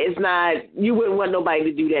ladylike. It's not, you wouldn't want nobody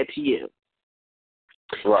to do that to you.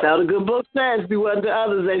 Right. So the good book says, do unto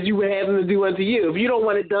others as you would have them to do unto you. If you don't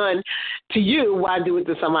want it done to you, why do it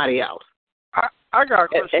to somebody else? I got a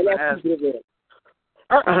question to ask.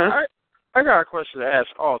 I got a question to ask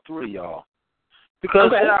all three of y'all.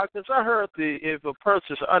 Because I heard if a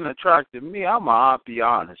person's unattractive to me, I'll be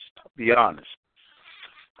honest. I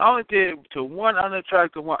only did to one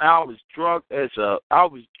unattractive one. I was drunk. I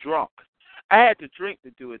had to drink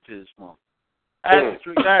to do it to this woman. I had to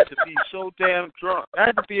drink. I had to be so damn drunk. I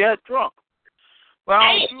had to be that drunk. But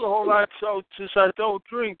I don't do a whole lot. So since I don't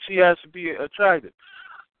drink, she has to be attractive.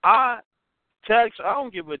 I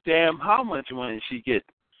don't give a damn how much money she gets.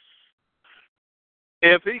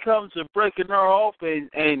 If he comes to breaking her off and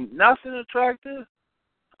ain't nothing attractive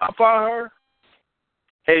about her,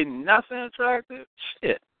 ain't nothing attractive,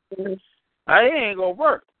 shit, I ain't gonna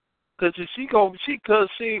work. Cause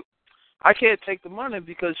I can't take the money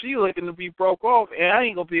because she looking to be broke off, and I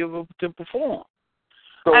ain't gonna be able to perform.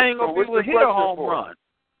 So, I ain't gonna be able to hit a home run.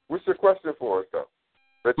 What's your question for us, though?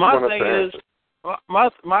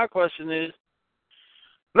 My question is,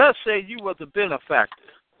 let's say you was a benefactor.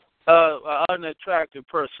 An unattractive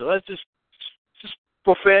person. Let's just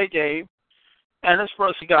for fair game, and this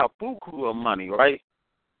person got a buku of money, right?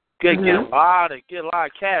 Get a lot of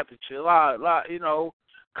cabbage, a lot,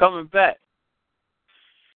 coming back.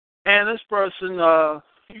 And this person,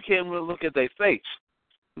 you can't really look at their face.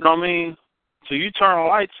 You know what I mean? So you turn the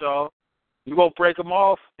lights off, you go break them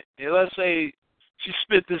off, and let's say she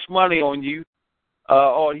spent this money on you,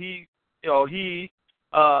 or he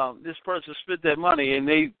this person spent that money and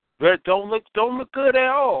they don't look good at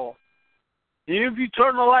all. Even if you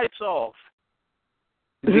turn the lights off,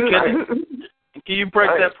 can you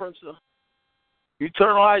break that person? You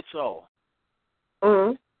turn the lights off.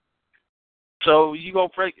 Mm-hmm. So you gonna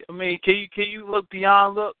break? I mean, can you look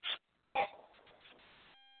beyond looks?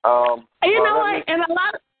 You know what? In a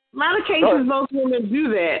lot of cases, most women do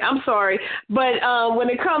that. I'm sorry, but when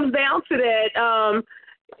it comes down to that,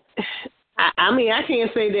 I mean, I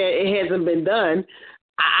can't say that it hasn't been done.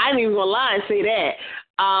 I ain't even gonna lie and say that.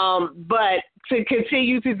 But to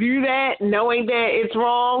continue to do that, knowing that it's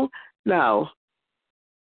wrong, no.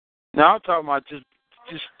 Now I'm talking about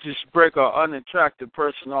just break an unattractive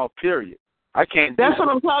person off. Period. I can't. That's what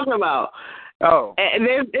I'm talking about. Oh. And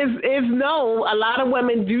it's known a lot of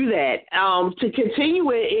women do that. To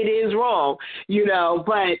continue it is wrong, you know,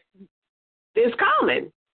 but it's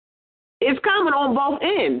common. It's common on both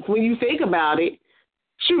ends when you think about it.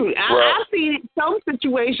 Shoot, I've seen some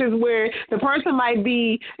situations where the person might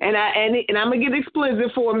be, and I'm gonna get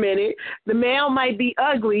explicit for a minute. The male might be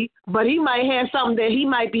ugly, but he might have something that he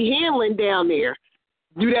might be handling down there.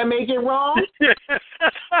 Do that make it wrong? You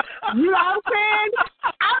know what I'm saying?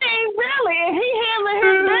 I mean, really, if he handling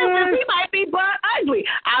his business, he might be butt ugly.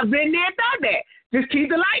 I've been there, done that. Just keep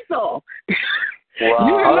the lights off. Wow.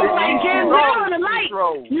 You can look like Ken down the light.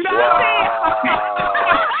 You know what I'm saying?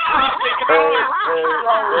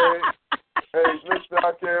 Hey, listen,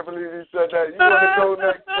 I can't believe you said that. You want to go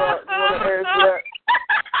next, Mark? You want to answer that?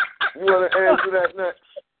 You want to answer that next?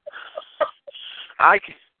 I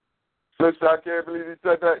can. Listen, I can't believe you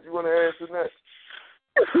said that. You want to answer next?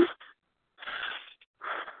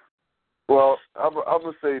 Well, I'm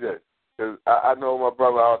going to say this, because I know my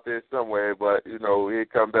brother out there somewhere, but, you know, he'll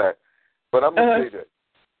come back. But I'm going to say this.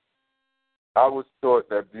 I was taught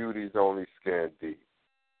that beauty's only skin deep.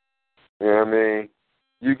 You know what I mean?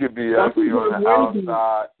 You could be ugly on the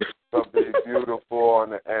outside, but be beautiful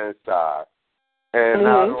on the inside. And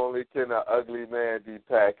not only can an ugly man be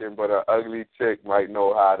packing, but an ugly chick might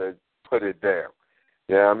know how to put it down.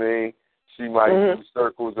 You know what I mean? She might do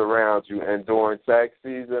circles around you. And during tax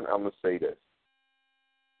season, I'm going to say this.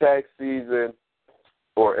 Tax season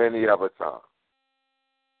or any other time,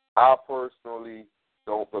 I personally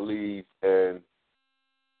don't believe in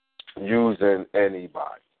using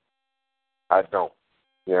anybody. I don't.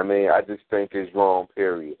 You know what I mean? I just think it's wrong,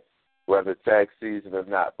 period. Whether tax season or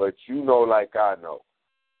not. But you know, like I know,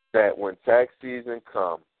 that when tax season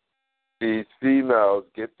comes, these females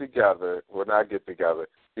get together, well, not get together,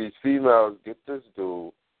 these females get this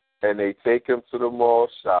dude, and they take him to the mall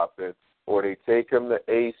shopping, or they take him to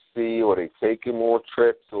AC, or they take him on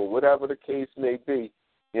trips, or whatever the case may be.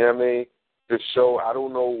 You know what I mean? To show, I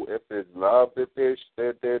don't know if it's love that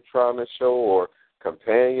they're trying to show, or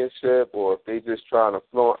companionship, or if they just trying to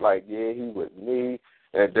flaunt like, yeah, he with me.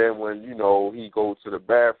 And then when, you know, he goes to the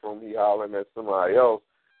bathroom, he hollering at somebody else,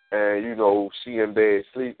 and, you know, she in bed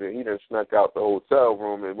sleeping. He done snuck out the hotel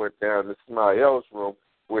room and went down to somebody else's room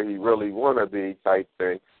where he really want to be type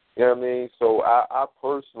thing. You know what I mean? So I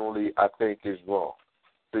personally, I think it's wrong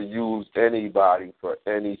to use anybody for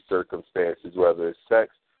any circumstances, whether it's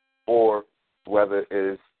sex or whether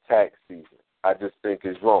it's tax season. I just think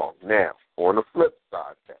it's wrong. Now, on the flip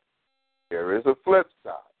side, there is a flip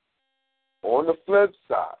side. On the flip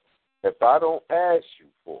side, if I don't ask you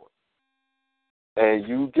for it and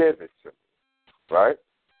you give it to me, right,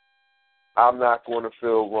 I'm not going to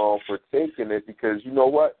feel wrong for taking it because you know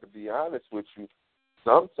what? To be honest with you,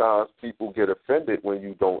 sometimes people get offended when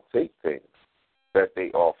you don't take things that they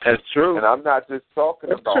offer. That's true. And I'm not just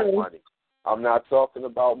talking about money. I'm not talking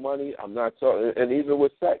about money. I'm not talking, and even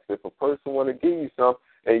with sex, if a person want to give you something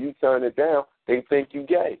and you turn it down, they think you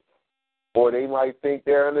gay. Or they might think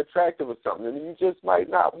they're unattractive or something, and you just might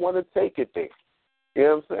not want to take it there. You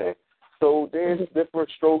know what I'm saying? So there's different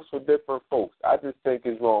strokes for different folks. I just think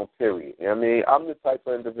it's wrong, period. You know what I mean? I'm the type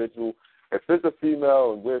of individual, if it's a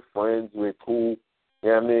female and we're friends, we're cool, you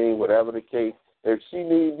know what I mean, whatever the case, if she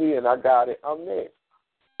needs me and I got it, I'm there.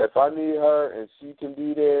 If I need her and she can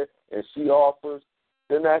be there and she offers,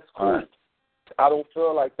 then that's cool. Right. I don't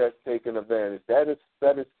feel like that's taking advantage. That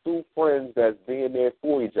is two friends that's being there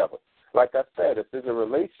for each other. Like I said, if there's a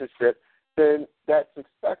relationship, then that's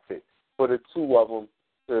expected for the two of them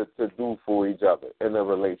to do for each other in a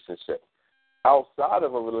relationship. Outside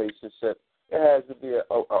of a relationship, it has to be an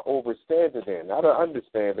overstanding there. Not an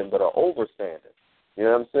understanding, but an overstanding. You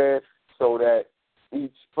know what I'm saying? So that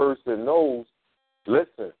each person knows,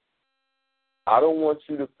 listen, I don't want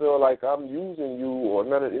you to feel like I'm using you or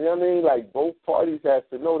none of, you know what I mean? Like both parties have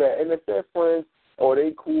to know that. And if they're friends or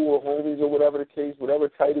they cool or homies or whatever the case, whatever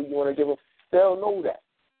title you want to give them, they'll know that.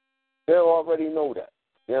 They'll already know that.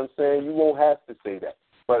 You know what I'm saying? You won't have to say that.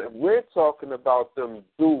 But if we're talking about them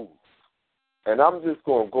dudes, and I'm just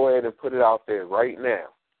going to go ahead and put it out there right now,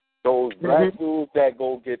 those black dudes that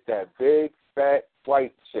go get that big, fat,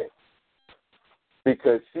 white chick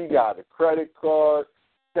because she got a credit card,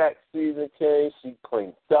 tax season came, she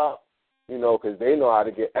cleaned up, you know, because they know how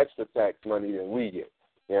to get extra tax money than we get.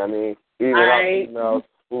 You know what I mean? Even our females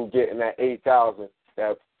who getting that $8,000,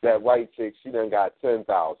 that white chick, she done got $10,000.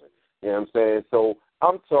 You know what I'm saying? So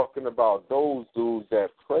I'm talking about those dudes that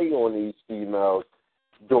prey on these females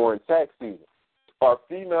during tax season. Are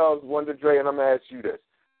females, Wonder Dre, and I'm going to ask you this,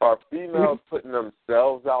 are females putting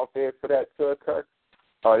themselves out there for that to occur?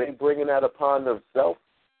 Are they bringing that upon themselves?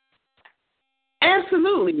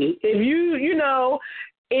 Absolutely. If you know,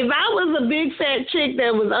 if I was a big fat chick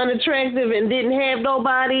that was unattractive and didn't have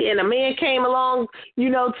nobody and a man came along, you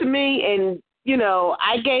know, to me and, you know,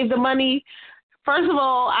 I gave the money, first of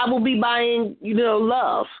all, I will be buying, you know,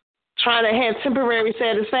 love, trying to have temporary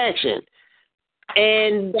satisfaction.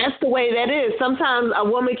 And that's the way that is. Sometimes a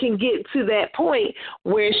woman can get to that point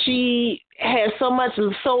where she has so much,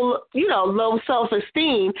 low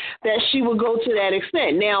self-esteem that she will go to that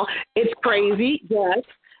extent. Now, it's crazy, yes,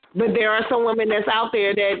 but there are some women that's out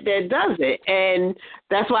there that does it. And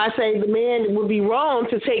that's why I say the man would be wrong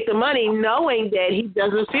to take the money knowing that he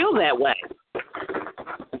doesn't feel that way.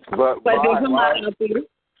 But there's a lot out there.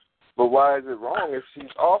 But why is it wrong if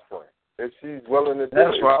she's offering, if she's willing to do it,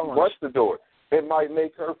 if she wants to do it? It might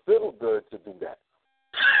make her feel good to do that.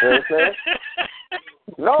 You know what I'm saying?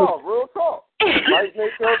 No, real talk. It might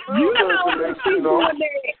make her feel good to make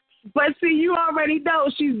that. But see, you already know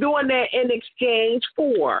she's doing that in exchange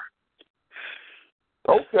for.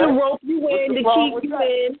 Okay. To rope you in, to keep you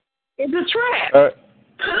in. It's a trap.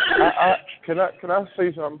 Can I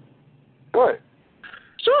say something? What?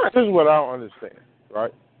 Sure. This is what I don't understand,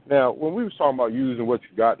 right? Now, when we was talking about using what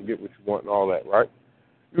you got to get what you want and all that, right?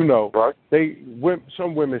 You know, right.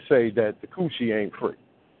 Some women say that the coochie ain't free,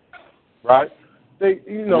 right? They,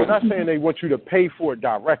 you know, not saying they want you to pay for it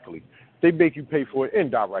directly. They make you pay for it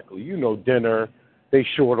indirectly. You know, dinner, they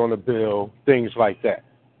short on the bill, things like that.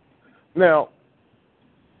 Now,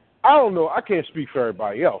 I don't know. I can't speak for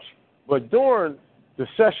everybody else, but during the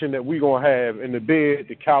session that we're going to have in the bed,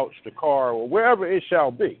 the couch, the car, or wherever it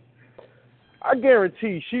shall be, I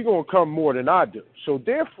guarantee she's going to come more than I do. So,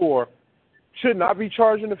 therefore, shouldn't I be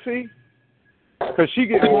charging a fee? Because she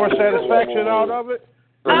gets more satisfaction out of it?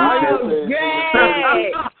 Oh,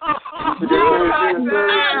 yay!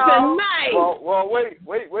 Well, wait,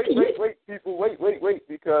 people, wait,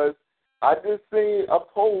 because I just seen a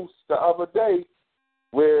post the other day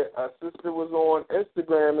where a sister was on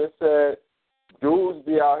Instagram and said, dudes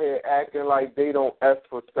be out here acting like they don't ask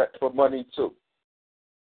for money too.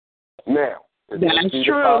 Now, could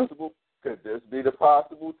this be the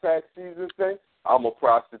possible tax season thing? I'm going to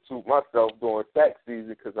prostitute myself during tax season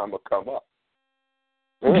because I'm going to come up.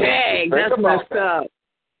 Dang, that's messed up.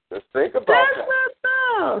 Just think about that. That's messed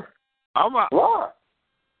up. Why?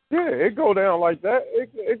 Yeah, it go down like that.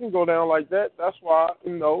 It can go down like that. That's why,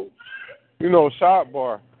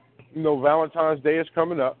 sidebar, Valentine's Day is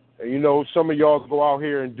coming up. And, some of y'all go out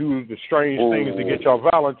here and do the strange things to get y'all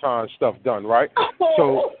Valentine's stuff done, right?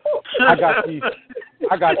 So I got these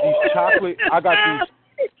chocolate.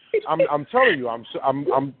 I'm telling you, I'm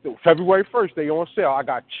February 1st. They on sale. I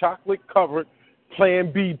got chocolate covered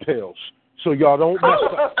Plan B pills, so y'all don't mess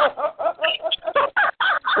up.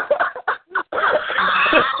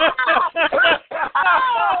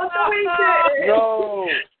 No,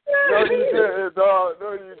 you didn't. No,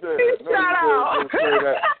 you didn't. Shut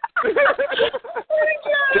up.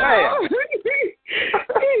 Damn.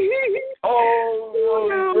 Oh, no,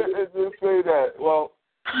 you didn't just say that. Well,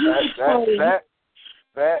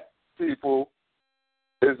 that people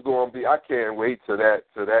is going to be. I can't wait till that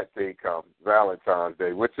day comes, Valentine's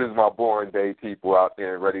Day, which is my born day. People out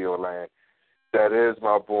there in Radio Land, that is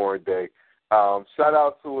my born day. Shout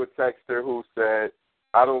out to a texter who said,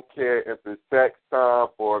 I don't care if it's sex time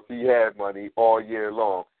or if he had money all year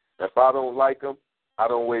long. If I don't like him, I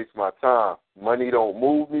don't waste my time. Money don't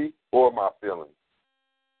move me or my feelings.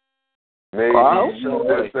 Maybe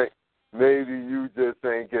you just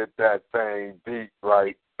ain't get that thing beat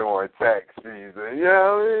right during tax season. You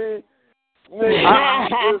know what I mean? Maybe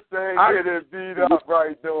you just ain't get it beat up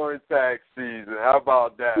right during tax season. How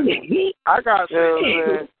about that? I got to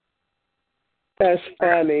say, that's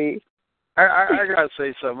funny. I gotta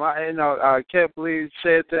say something. I can't believe you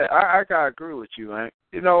said that. I gotta agree with you, man.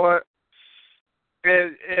 You know what?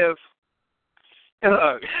 If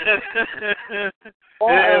Look.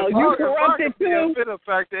 You corrupted too. If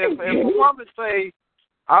a woman say,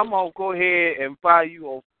 I'm going to go ahead and buy you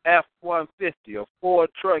a F-150, a Ford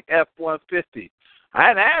truck F-150. I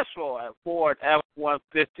didn't ask for a Ford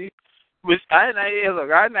F-150. I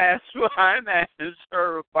didn't ask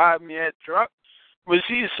her to buy me that truck. But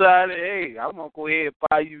she decided, hey, I'm going to go ahead and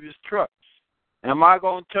buy you this truck. Am I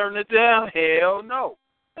going to turn it down? Hell no.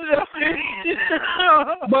 But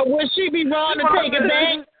would she be wrong to take it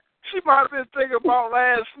back? She might have been thinking about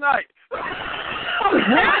last night.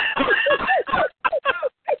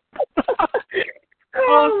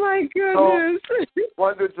 Oh, my goodness.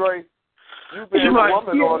 Wonder Dre, you being a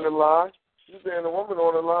woman on the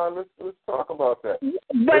line. Let's talk about that.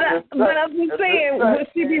 But I'm just saying, would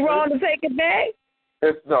she be wrong to take it back?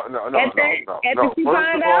 No. After she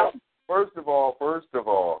find out? First of all.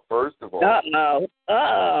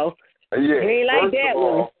 Uh-oh. Yeah. It ain't like that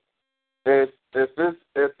one. If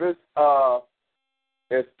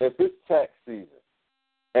it's tax season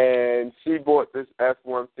and she bought this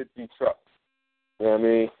F-150 truck, you know what I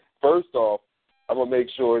mean? First off, I'm gonna make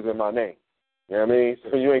sure it's in my name. You know what I mean?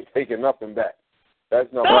 So you ain't taking nothing back.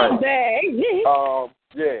 That's number one.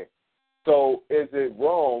 Yeah. So is it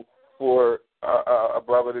wrong for a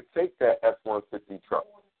brother to take that F-150 truck?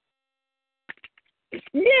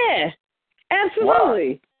 Yeah,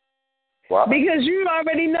 absolutely. Why? Because you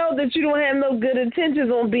already know that you don't have no good intentions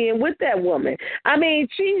on being with that woman. I mean,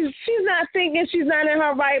 she's not thinking, she's not in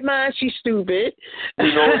her right mind. She's stupid.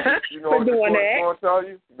 You know for what the doing court's that. going to tell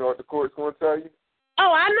you? You know what the court's going to tell you?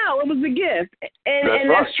 Oh, I know. It was a gift, and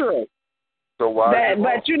that's true. So why?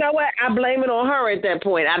 But you know what? I blame it on her at that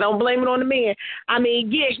point. I don't blame it on the man. I mean,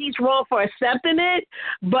 yeah, he's wrong for accepting it,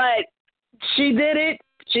 but she did it.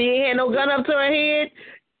 She ain't had no gun up to her head.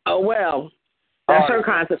 Oh, well. That's her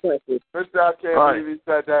consequences. Mr. I can't believe he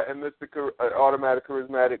said that, and Mr. Automatic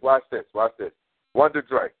Charismatic. Watch this. Wonder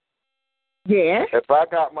Dre. Yeah? If I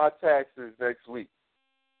got my taxes next week,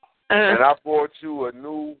 and I bought you a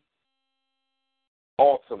new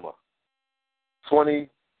Altima,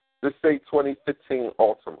 let's say 2015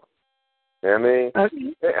 Altima. You know what I mean?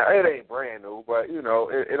 Okay. It ain't brand new, but,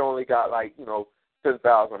 it only got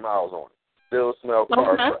 10,000 miles on it. Still smell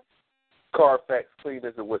Carfax clean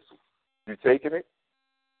as a whistle. You taking it?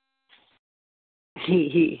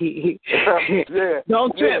 Yeah.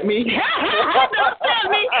 Don't tempt me. Don't tempt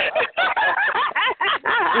me.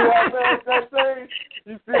 See how fast that thing?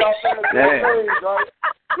 You see how fast that thing, right?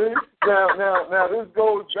 See? Now, this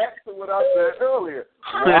goes back to what I said earlier.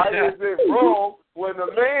 Why is it wrong when a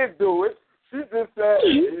man do it? She just said,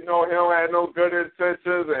 he don't have no good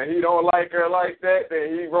intentions and he don't like her like that,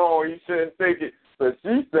 then he wrong. He shouldn't take it. But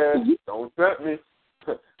she said, don't tempt me.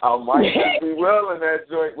 I might just be well in that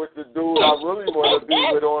joint with the dude I really want to be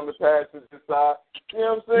with on the passenger side. You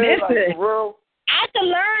know what I'm saying? Listen, for real. I can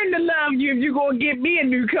learn to love you if you're going to get me a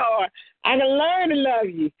new car. I can learn to love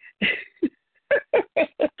you.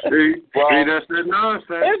 See, that's that nonsense.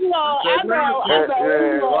 It's long. I know. Yeah,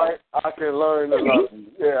 right. I can learn to love you.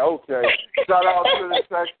 Yeah, okay. Shout out to the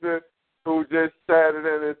texter who just chatted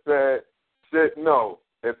in and said, shit, no,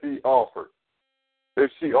 if she offered. So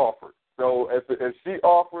if she offered,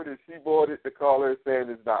 if she bought it, the caller is saying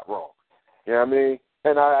it's not wrong. You know what I mean?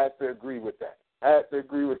 And I have to agree with that. If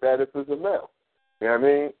it's a male. You know what I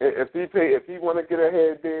mean? If he want to get her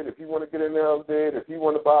hair did, if he want to get her nails did, if he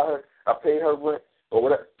want to buy her, I pay her rent or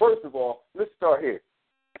whatever. First of all, let's start here.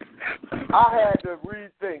 I had to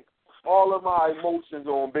rethink all of my emotions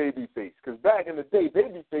on Babyface because back in the day,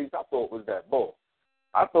 Babyface I thought was that bull.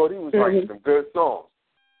 I thought he was writing some good songs.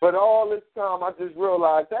 But all this time, I just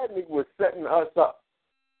realized that nigga was setting us up.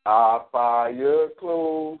 I'll buy your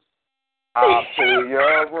clothes. I'll pay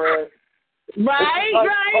your rent. Right.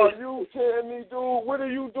 Are you kidding me, dude? What are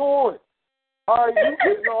you doing? All right, you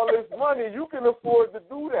getting all this money. You can afford to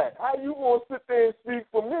do that. How you going to sit there and speak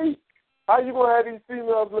for me? How you going to have these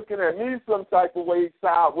females looking at me some type of way,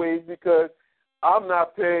 sideways, because I'm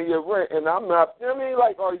not paying your rent and I'm not, you know what I mean?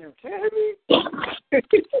 Like, are you kidding me?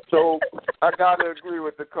 So I got to agree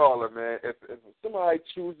with the caller, man. If somebody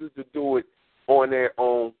chooses to do it on their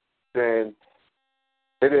own, then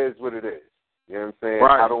it is what it is. You know what I'm saying?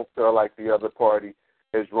 Right. I don't feel like the other party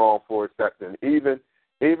is wrong for accepting. Even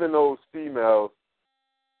those females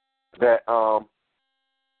that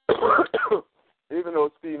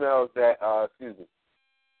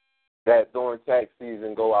that during tax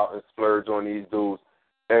season go out and splurge on these dudes,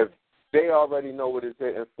 if they already know what it's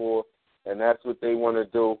hitting for and that's what they want to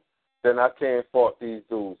do, then I can't fault these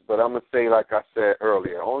dudes. But I'm going to say, like I said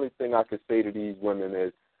earlier, only thing I can say to these women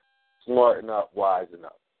is smarten up, wisen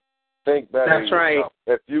up. Think better. That's right.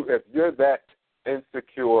 If you're that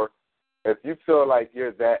insecure, if you feel like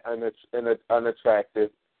you're that unattractive,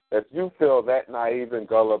 if you feel that naive and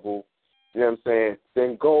gullible, you know what I'm saying,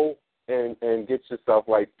 then go and get yourself,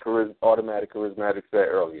 like Automatic Charismatic said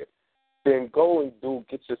earlier, then go and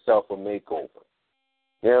get yourself a makeover.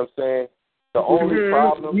 You know what I'm saying? The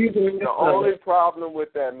only problem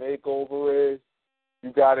with that makeover is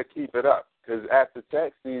you got to keep it up, because after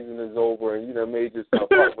tax season is over and you done made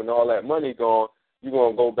yourself up when all that money gone, you're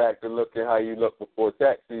going to go back to looking how you looked before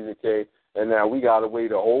tax season came, and now we got to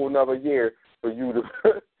wait a whole another year for you to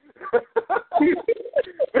we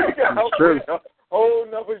got to wait a whole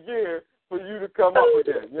another year for you to come up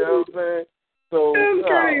again. You know what I'm saying? So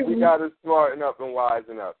we got to smarten up and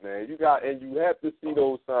wisen up, man. You have to see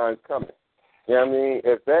those signs coming. You know what I mean?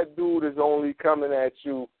 If that dude is only coming at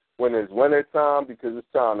you when it's winter time because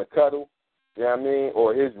it's time to cuddle, you know what I mean?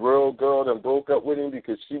 Or his real girl done broke up with him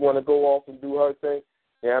because she want to go off and do her thing,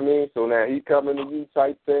 you know what I mean? So now he coming to you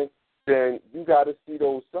type thing, then you got to see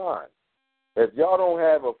those signs. If y'all don't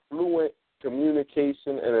have a fluent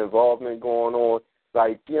communication and involvement going on,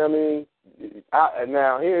 like, you know what I mean?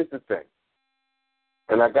 Now, here's the thing,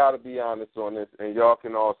 and I got to be honest on this, and y'all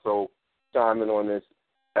can also chime in on this.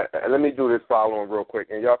 Let me do this following real quick,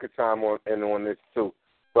 and y'all can chime in on this too.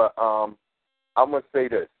 But I'm going to say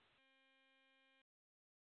this.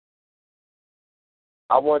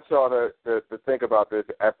 I want y'all to think about this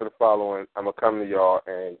after the following. I'm going to come to y'all,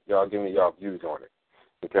 and y'all give me y'all views on it,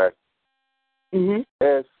 okay? Mm-hmm.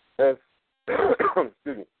 If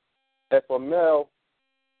excuse me, if a male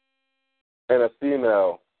and a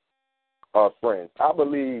female are friends,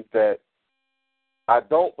 I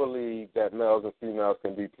don't believe that males and females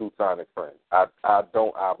can be platonic friends. I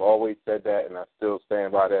don't. I've always said that, and I still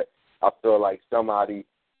stand by that. I feel like somebody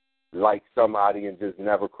likes somebody and just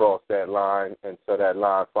never cross that line until that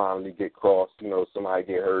line finally get crossed. You know, somebody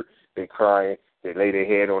get hurt, they crying, they lay their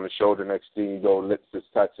head on the shoulder next to you, your lips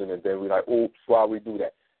just touching, and then we like, oops, why we do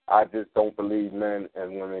that? I just don't believe men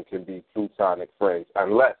and women can be platonic friends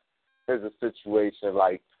unless there's a situation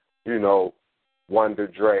like, you know, Wonder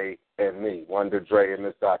Dre and me. Wonder Dre and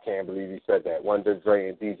Mr. I Can't Believe He Said That. Wonder Dre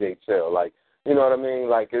and DJ Chill. Like, you know what I mean?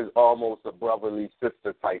 Like, it's almost a brotherly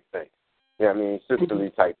sister type thing. You know what I mean? Sisterly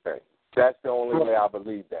type thing. That's the only way I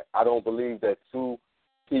believe that. I don't believe that two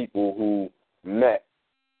people who met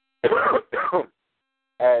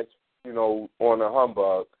as, you know, on a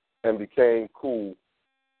humbug and became cool,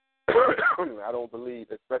 I don't believe,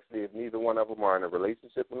 especially if neither one of them are in a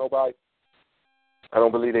relationship with nobody, I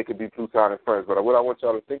don't believe they could be platonic friends. But what I want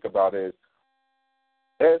y'all to think about is,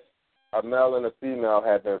 if a male and a female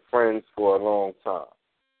have been friends for a long time,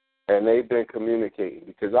 and they've been communicating,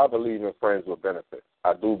 because I believe in friends with benefits.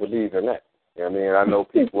 I do believe in that. You know what I mean? I know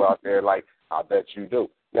people out there like, I bet you do.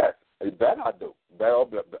 Yes, I bet I do.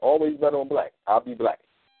 Always bet on black. I'll be black.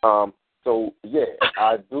 So, yeah,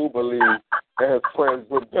 I do believe in friends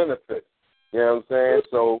with benefits. You know what I'm saying?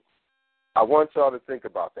 So I want y'all to think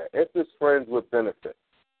about that. If it's friends with benefits,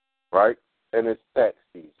 right, and it's tax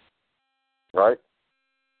season, right,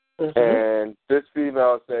 and this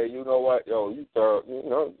female say, you know what, yo, you thorough, you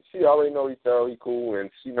know, she already know he's thoroughly cool,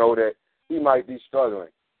 and she know that he might be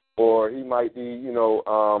struggling, or he might be, you know,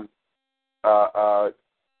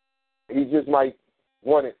 he just might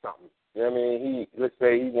wanted something. You know what I mean? Let's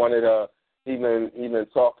say he wanted he been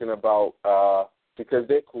talking about because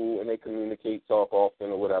they're cool and they communicate, talk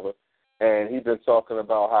often or whatever, and he's been talking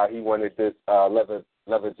about how he wanted this leather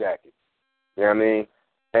jacket. You know what I mean?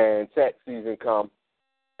 And tax season come,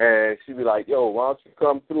 and she be like, yo, why don't you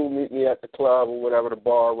come through, meet me at the club or whatever, the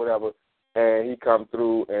bar or whatever, and he come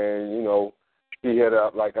through and, you know, she hit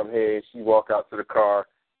up like I'm here. She walk out to the car.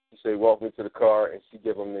 She say, walk me to the car, and she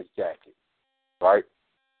give him this jacket, right?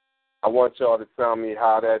 I want y'all to tell me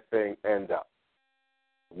how that thing end up.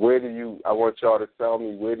 I want y'all to tell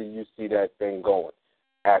me, where do you see that thing going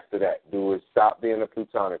after that? Do it stop being a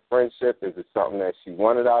platonic friendship? Is it something that she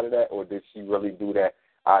wanted out of that, or did she really do that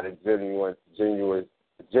out of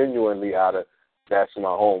genuinely out of, that's my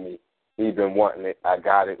homie, he been wanting it, I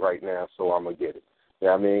got it right now, so I'm going to get it. You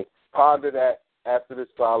know what I mean? Ponder that. After this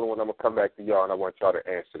following, I'm going to come back to y'all, and I want y'all to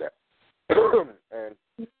answer that. And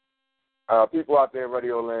people out there in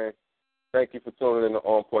Radio Land, thank you for tuning in to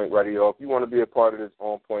OnPoint Radio. If you want to be a part of this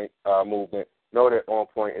OnPoint movement, know that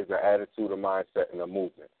OnPoint is an attitude, a mindset, and a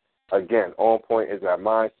movement. Again, OnPoint is a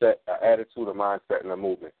mindset, an attitude, a mindset, and a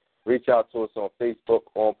movement. Reach out to us on Facebook,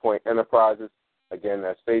 OnPoint Enterprises. Again,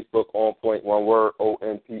 that's Facebook, OnPoint, one word,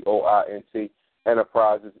 OnPoint,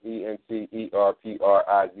 Enterprises,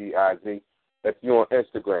 ENTERPRIZIZ. If you're on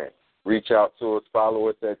Instagram, reach out to us, follow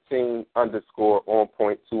us at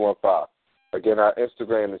 @team_OnPoint215. Again, our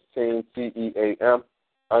Instagram is team, TEAM,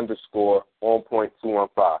 _ OnPoint215. You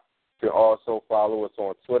can also follow us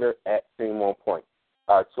on Twitter at Team OnPoint.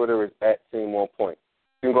 Our Twitter is at Team OnPoint.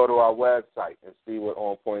 You can go to our website and see what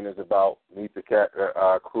OnPoint is about, meet the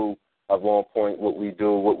crew of OnPoint, what we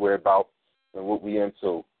do, what we're about, and what we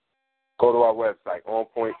into. Go to our website,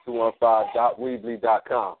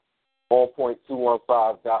 onpoint215.weebly.com,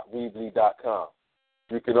 onpoint215.weebly.com.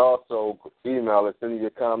 You can also email us any of your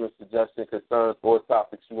comments, suggestions, concerns, or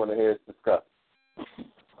topics you want to hear us discuss.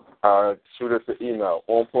 Shoot us an email,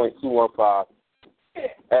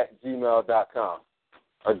 onpoint215@gmail.com.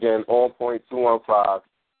 Again,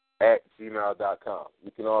 onpoint215@gmail.com.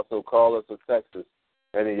 You can also call us or text us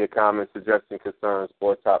any of your comments, suggestions, concerns,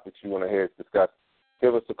 or topics you want to hear us discuss.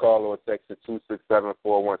 Give us a call or text at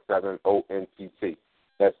 267-417-ONPT.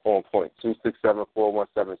 That's OnPoint,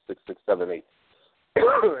 267-417-6678.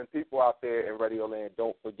 And people out there in Radio Land,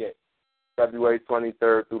 don't forget, February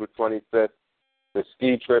 23rd through the 25th, the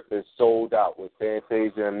ski trip is sold out with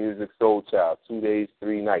Fantasia and Music Soul Child, 2 days,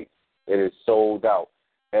 3 nights. It is sold out.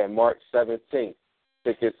 And March 17th,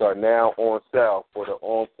 tickets are now on sale for the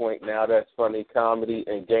OnPoint Now That's Funny comedy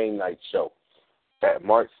and game night show. At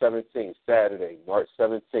March 17th, Saturday, March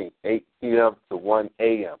 17th, 8 p.m. to 1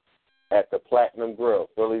 a.m. at the Platinum Grill,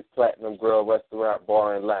 Philly's Platinum Grill Restaurant,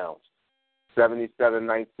 Bar, and Lounge,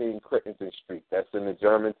 7719 Crittenden Street. That's in the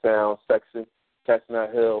Germantown section,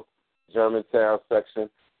 Chestnut Hill, Germantown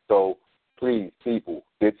section. So please, people,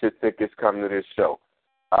 get your tickets, come to this show.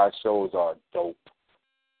 Our shows are dope.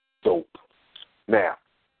 Now,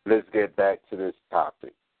 let's get back to this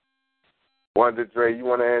topic. Wanda Dre, you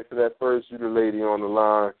want to answer that first? You the lady on the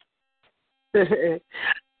line.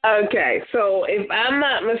 Okay, so if I'm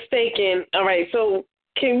not mistaken, all right, so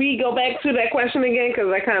can we go back to that question again?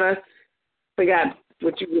 Because I kind of forgot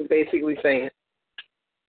what you were basically saying.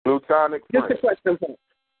 Plutonic Just Prince. a question.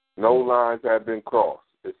 No lines have been crossed.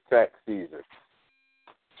 It's tax season.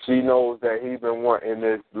 She knows that he's been wanting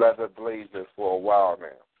this leather blazer for a while now.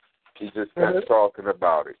 He just kept talking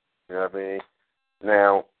about it. You know what I mean?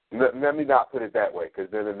 Now, let me not put it that way, because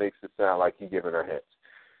then it makes it sound like he's giving her hints.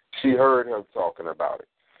 She heard him talking about it.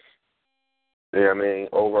 You know what I mean?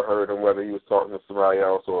 Overheard him, whether he was talking to somebody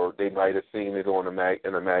else or they might have seen it on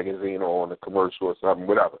in a magazine or on a commercial or something,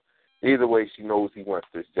 whatever. Either way, she knows he wants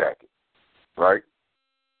this jacket, right?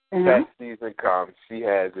 Tax season comes. She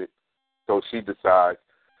has it, so she decides,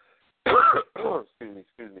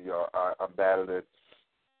 excuse me, y'all. I'm battling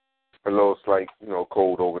a little slight,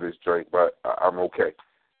 cold over this drink, but I'm okay.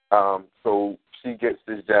 So she gets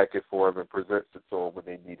this jacket for him and presents it to him when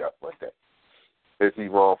they meet up one day. Is he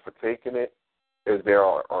wrong for taking it? Is there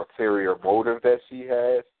an ulterior motive that she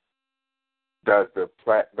has? Does the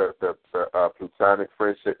platonic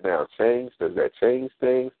friendship now change? Does that change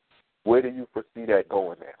things? Where do you foresee that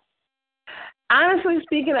going now? Honestly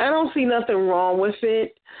speaking, I don't see nothing wrong with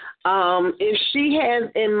it. If she has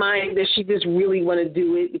in mind that she just really want to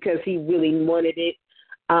do it because he really wanted it,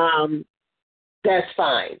 that's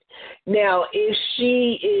fine. Now, if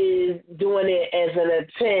she is doing it as an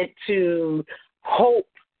attempt to hope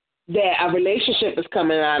that a relationship is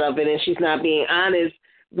coming out of it and she's not being honest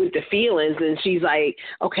with the feelings and she's like,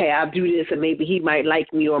 okay, I'll do this and maybe he might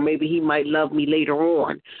like me or maybe he might love me later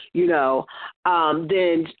on,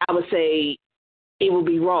 then I would say it would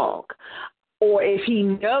be wrong. Or if he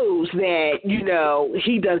knows that,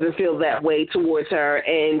 he doesn't feel that way towards her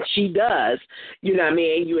and she does,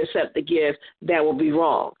 and you accept the gift, that will be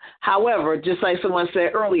wrong. However, just like someone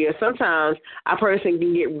said earlier, sometimes a person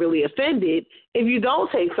can get really offended if you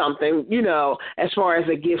don't take something, as far as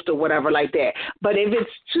a gift or whatever like that. But if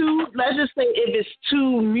it's let's just say if it's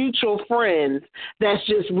two mutual friends that's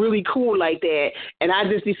just really cool like that, and I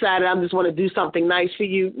just decided I just want to do something nice for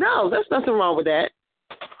you, no, there's nothing wrong with that.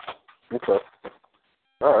 Okay.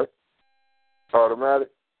 All right. Automatic.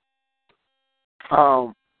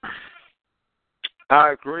 I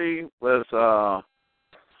agree with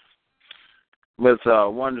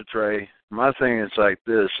Wonder Trey. My thing is like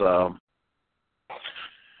this.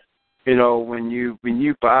 When you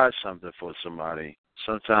buy something for somebody,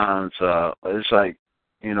 sometimes it's like,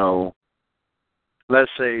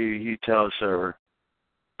 let's say he tells her,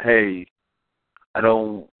 "Hey, I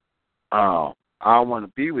want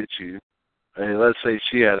to be with you," and let's say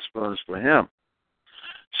she has feelings for him.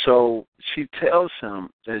 So she tells him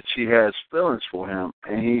that she has feelings for him,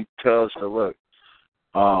 and he tells her, "Look,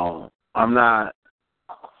 I'm not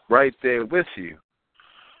right there with you."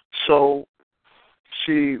 So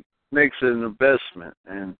she makes an investment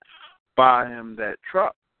and buy him that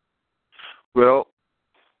truck. Well,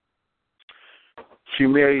 she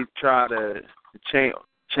may try to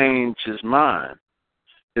change his mindset.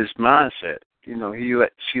 She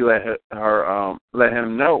let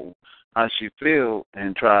him know how she feel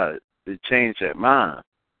and try to change that mind.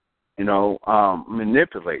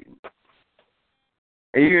 Manipulating.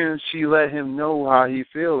 Even if she let him know how he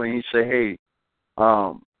feel, and he say, "Hey,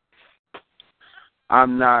 I'm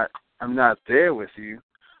not there with you."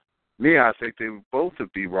 Me, I think they both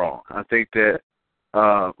would be wrong. I think that.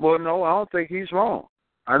 No, I don't think he's wrong.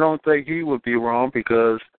 I don't think he would be wrong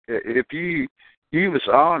because if he was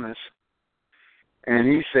honest and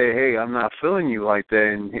he said, "Hey, I'm not feeling you like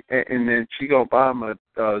that," and then she gonna buy him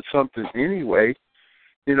something anyway,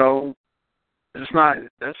 that's not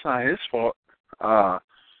his fault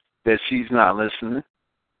that she's not listening.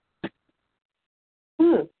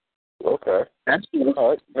 Okay. That's true.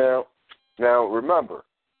 All right. Now remember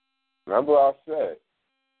I said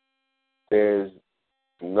there's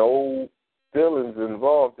no feelings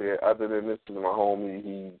involved here other than this is my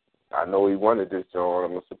homie. I know he wanted this joint.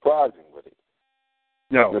 I'm gonna surprise him with it.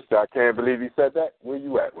 No. Mister, I can't believe he said that. Where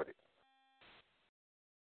you at with it?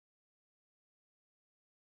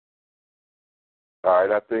 All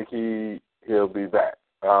right, I think he'll be back.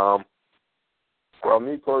 Well,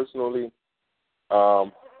 me personally,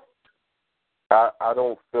 I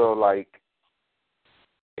don't feel like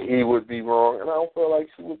he would be wrong, and I don't feel like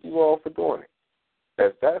she would be wrong for doing it.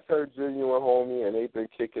 If that's her genuine homie and they've been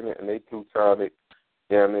kicking it and they plutonic,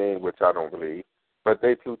 you know what I mean, which I don't believe, but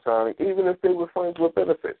they plutonic, even if they were friends with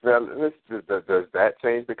benefits. Now, does that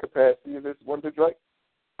change the capacity of this Wonder Drake?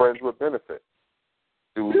 Friends with benefits.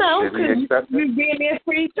 No, because you're being there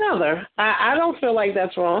for each other. I don't feel like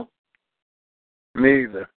that's wrong. Me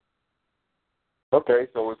either. Okay,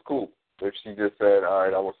 so it's cool. If she just said, all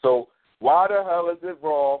right, so why the hell is it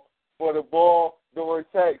wrong for the ball during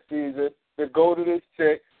tax season to go to this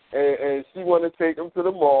chick and she want to take him to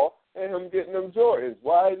the mall and him getting them Jordans?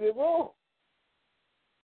 Why is it wrong?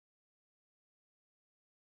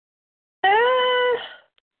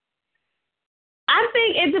 I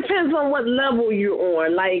think it depends on what level you're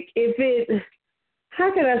on. Like,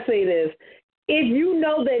 how can I say this? If you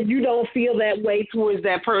know that you don't feel that way towards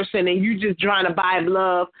that person and you just trying to buy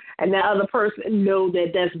love and that other person know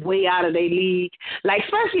that that's way out of their league, like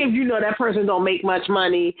especially if you know that person don't make much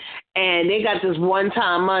money and they got this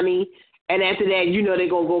one-time money and after that you know they're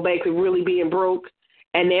going to go back to really being broke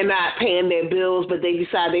and they're not paying their bills but they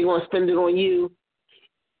decide they're going to spend it on you.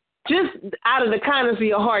 Just out of the kindness of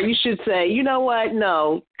your heart, you should say, you know what,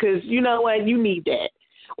 no, because you know what, you need that.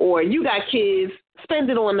 Or you got kids,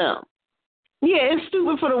 spend it on them. Yeah, it's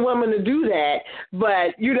stupid for the woman to do that,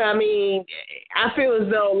 but, you know what I mean, I feel as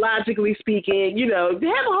though, logically speaking, have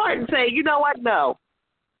a heart and say, you know what, no.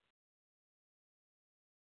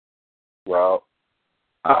 Well,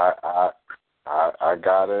 I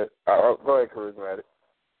got it. Go ahead, Charismatic.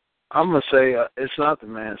 I'm going to say it's not the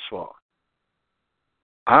man's fault.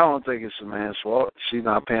 I don't think it's the man's fault. She's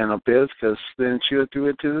not paying her bills because then she'll do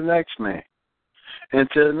it to the next man and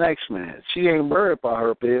to the next man. She ain't worried about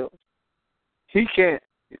her bills. He can't.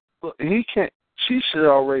 She should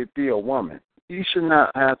already be a woman. You should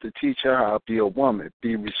not have to teach her how to be a woman,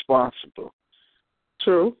 be responsible.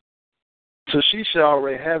 True. So she should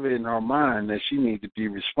already have it in her mind that she needs to be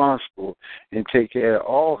responsible and take care of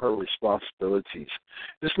all her responsibilities.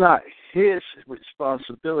 It's not his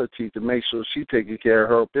responsibility to make sure she's taking care of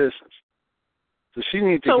her business. So she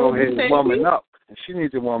needs to go ahead and woman up. And she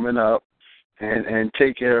needs to woman up and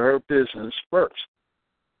take care of her business first.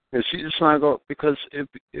 And she just not go because if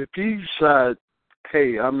he decides,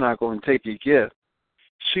 hey, I'm not going to take your gift,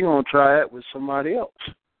 she gonna try it with somebody else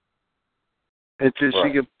until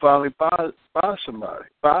she can finally buy somebody,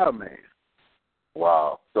 buy a man.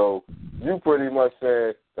 Wow. So you pretty much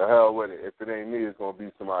said, the hell with it. If it ain't me, it's gonna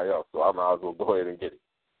be somebody else. So I might as well go ahead and get it.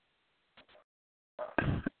 I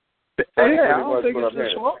don't think it's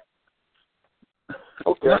his fault.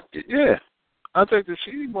 Okay. Yeah, I think that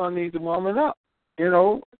she one need to woman up.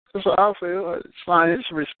 That's what I feel. It's not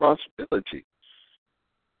his responsibility.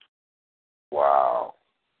 Wow.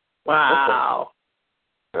 Wow.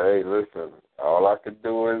 Okay. Hey, listen, all I can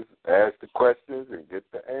do is ask the questions and get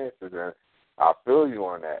the answers, and I feel you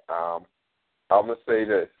on that. I'm going to say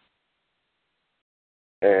this,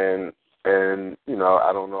 and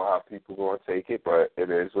I don't know how people are going to take it, but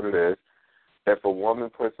it is what it is. If a woman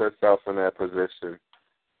puts herself in that position,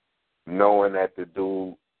 knowing that the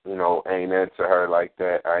dude, ain't into her like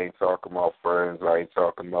that. I ain't talking about friends. I ain't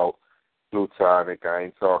talking about plutonic. I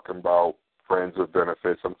ain't talking about friends with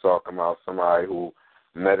benefits. I'm talking about somebody who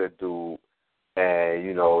met a dude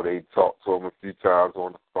and, they talked to him a few times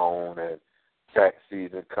on the phone and tax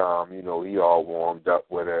season come, he all warmed up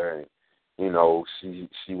with her and,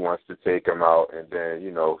 she wants to take him out, and then,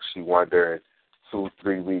 she wondering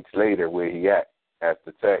 2-3 weeks later where he at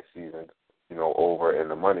after tax season, over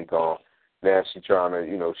and the money gone. Now she trying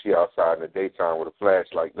to, she outside in the daytime with a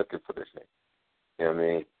flashlight looking for this nigga. You know what I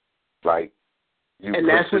mean? Like, you and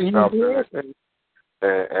put that's when yourself you in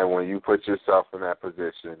it, and when you put yourself in that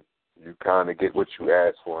position, you kind of get what you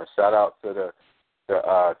asked for. And shout out to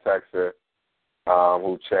the texter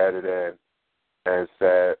who chatted in and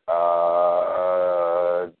said,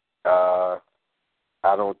 I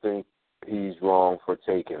don't think he's wrong for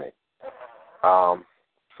taking it.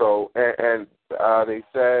 They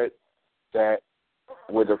said that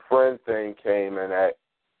with the friend thing came and that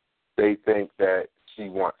they think that she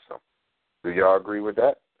wants him. Do y'all agree with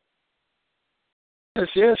that?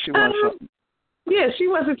 Yes, she wants something. Yeah, she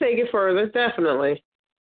wants to take it further, definitely.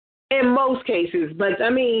 In most cases. But, I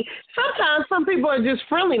mean, sometimes some people are just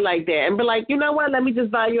friendly like that and be like, you know what, let me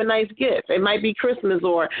just buy you a nice gift. It might be Christmas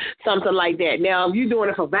or something like that. Now, if you're doing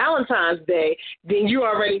it for Valentine's Day, then you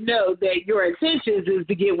already know that your intentions is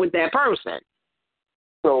to get with that person.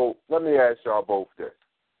 So let me ask y'all both this.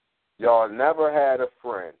 Y'all never had a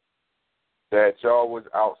friend that y'all was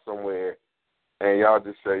out somewhere and y'all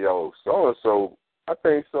just say, yo, so-and-so, I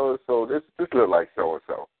think so-and-so, this look like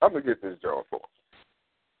so-and-so. I'm going to get this job for him.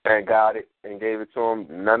 And got it and gave it to him.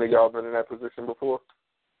 None of y'all been in that position before?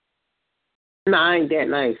 No, I ain't that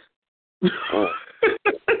nice.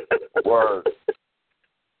 Word.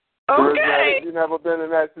 Okay. You never been in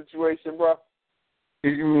that situation, bro?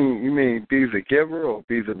 You mean be the giver or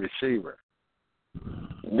be the receiver?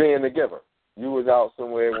 Being the giver. You was out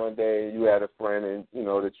somewhere one day and you had a friend and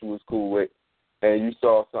that you was cool with, and you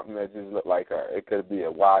saw something that just looked like her. It could be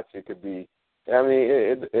a watch. It could be. I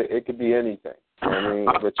mean, it could be anything. I mean,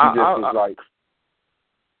 but you just was like.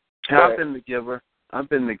 I've been the giver.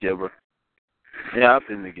 Yeah, I've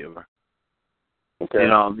been the giver. Okay.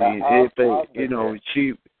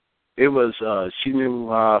 She knew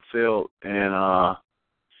how I felt, and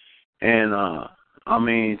I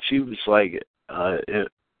mean, she was like,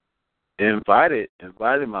 invited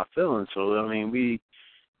my feelings. So I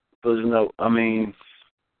mean,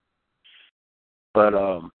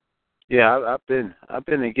 yeah, I've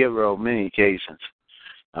been a giver on many occasions.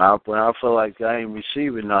 When I feel like I ain't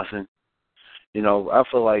receiving nothing, I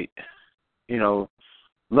feel like,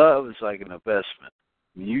 love is like an investment.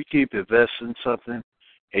 When you keep investing something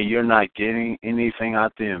and you're not getting anything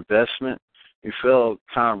out the investment, you feel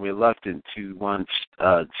kind of reluctant to want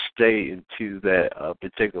to stay into that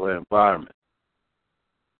particular environment.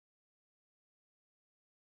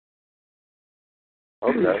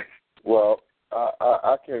 Okay. Well,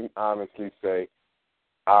 I can honestly say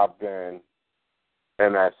I've been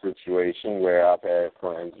in that situation where I've had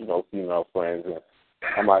friends, female friends, and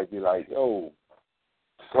I might be like, yo,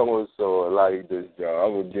 so-and-so like this job. I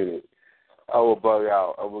would get it. I will bug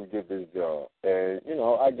out. I will get this job. And,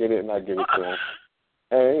 I get it and I give it to them.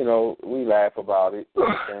 And, we laugh about it.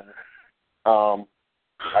 I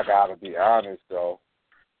got to be honest, though.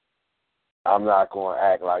 I'm not going to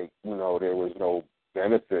act like, there was no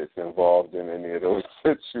benefits involved in any of those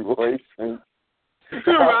situations.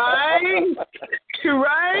 Right.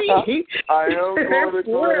 I am going to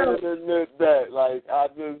go ahead and admit that. Like,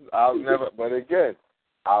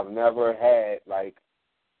 I've never had, like,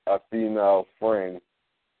 a female friend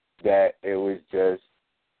that it was just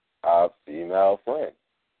a female friend.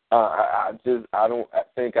 I don't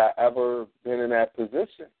think I ever been in that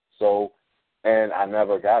position. So, and I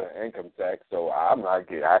never got an income tax, so I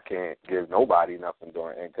can't give nobody nothing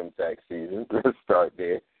during income tax season. Let's start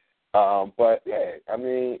there. But yeah, I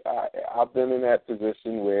mean, I've been in that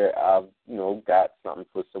position where I've, got something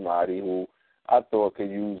for somebody who I thought could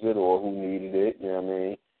use it or who needed it. You know what I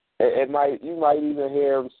mean? You might even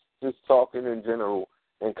hear just talking in general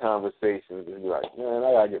in conversations and be like, man,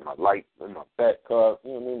 I gotta get my light in my back car.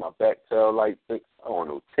 You know what I mean? My back tail light fixed. I want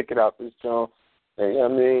no ticket out this joint. And, you know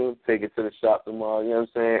what I mean? Take it to the shop tomorrow. You know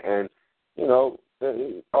what I'm saying? And,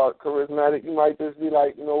 charismatic, you might just be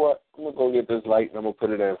like, you know what? I'm gonna go get this light and I'm gonna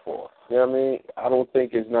put it in for her. You know what I mean? I don't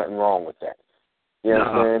think there's nothing wrong with that. You know what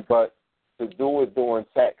I'm saying? But to do it during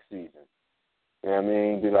tax season, you know what I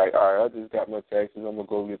mean? Be like, all right, I just got my taxes. I'm going to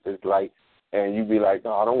go get this light. And you be like,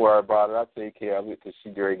 no, don't worry about it. I'll take care of it because she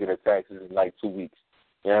going to get her taxes in like 2 weeks.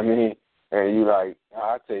 You know what I mean? And you like,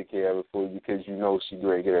 I'll take care of it for you because you know she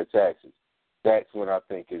going to get her taxes. That's what I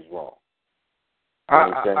think is wrong.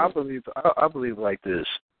 I believe like this.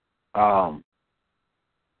 If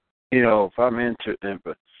I'm into it,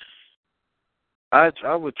 but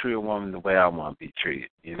I would treat a woman the way I want to be treated.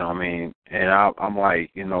 You know what I mean? And I'm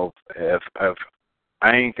like, if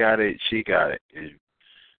I ain't got it, she got it.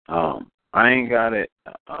 I ain't got it.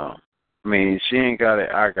 She ain't got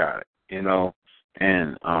it. I got it. And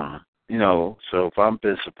so if I've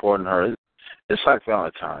been supporting her, it's like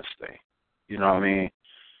Valentine's Day. You know what I mean?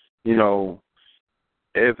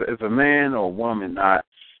 If a man or a woman not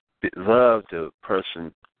love the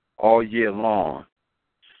person all year long,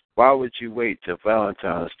 why would you wait till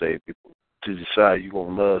Valentine's Day to decide you're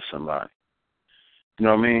gonna love somebody? You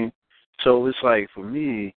know what I mean? So it's like for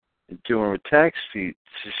me during tax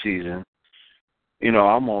season,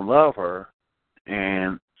 I'm gonna love her,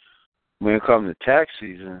 and when it comes to tax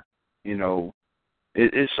season,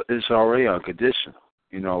 it's already unconditional.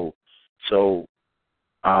 So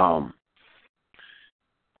I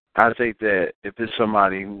think that if it's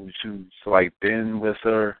somebody who's like been with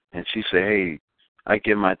her and she say, "Hey, I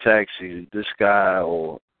get my tax season, this guy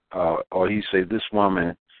or he say this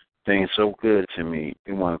woman thing so good to me,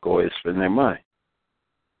 we want to go ahead and spend their money."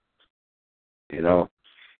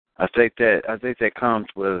 I think that comes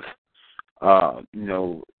with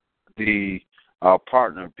the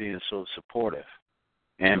partner being so supportive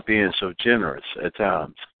and being so generous at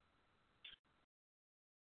times.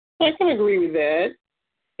 I can agree with that.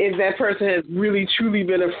 If that person has really, truly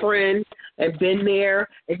been a friend and been there,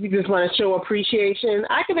 if you just want to show appreciation,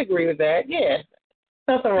 I can agree with that. Yeah,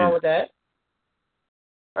 nothing wrong with that.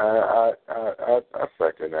 I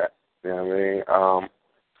second that. You know what I mean?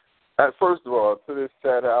 First of all, to this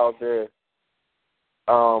chat out there,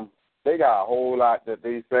 they got a whole lot that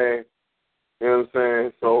they say. You know what I'm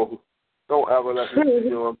saying? So don't ever let me see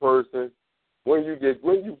you in person.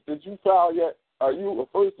 Did you file yet?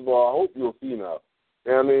 First of all, I hope you're a female.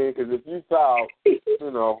 You know what I mean? Because if you file,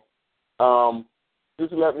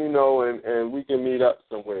 just let me know and we can meet up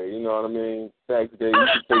somewhere. You know what I mean? Next day, you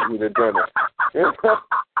can take me to dinner.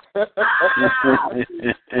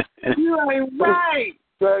 You ain't right.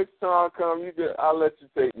 Next time come, I'll let you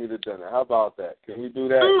take me to dinner. How about that? Can we do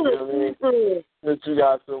that? You know what I mean? Since you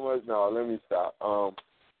got so much, no, let me stop.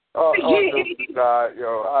 I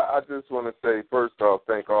just want to say, first off,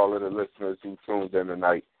 thank all of the listeners who tuned in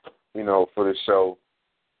tonight, for the show.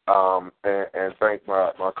 And thank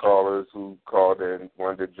my callers who called in,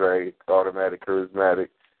 Wonder Dre, Automatic Charismatic,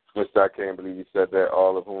 Mr. I Can't Believe You Said That,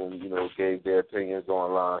 all of whom, gave their opinions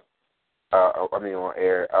online, on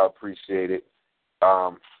air. I appreciate it.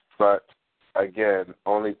 But, again,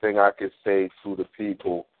 only thing I could say to the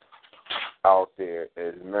people out there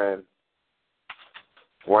is, men,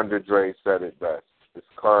 Wonder Dre said it best. It's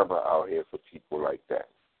karma out here for people like that,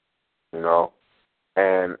 And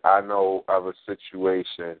I know of a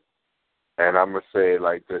situation, and I'm going to say it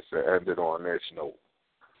like this and end it on this note.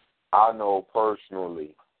 I know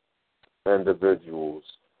personally individuals,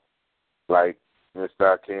 like Mr.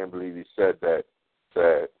 I Can't Believe He Said that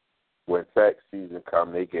when tax season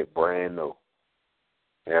comes, they get brand new.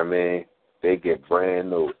 You know what I mean? They get brand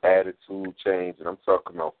new. Attitude change, and I'm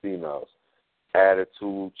talking about females.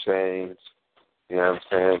 Attitude change, you know what I'm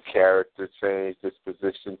saying? Character change,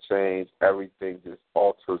 disposition change, everything just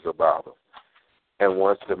alters about them. And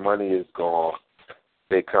once the money is gone,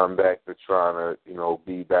 they come back to trying to,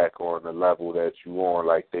 be back on the level that you on,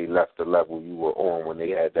 like they left the level you were on when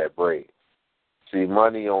they had that break. See,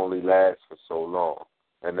 money only lasts for so long,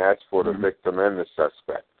 and that's for the victim and the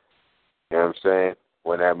suspect. You know what I'm saying?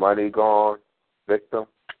 When that money gone, victim,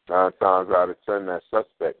 9 times out of 10, that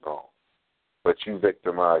suspect gone. But you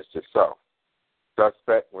victimized yourself.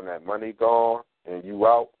 Suspect, when that money gone and you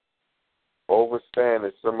out, overstand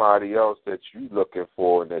it's somebody else that you looking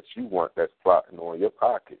for and that you want that's plotting on your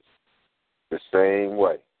pockets. The same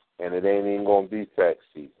way. And it ain't even going to be tax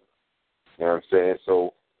season. You know what I'm saying?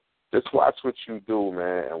 So just watch what you do,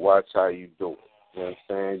 man, and watch how you do it. You know what I'm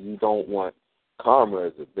saying? You don't want karma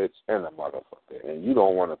as a bitch and a motherfucker, and you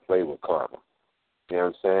don't want to play with karma. You know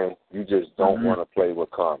what I'm saying? You just don't want to play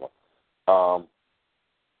with karma.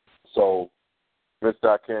 So, Mr.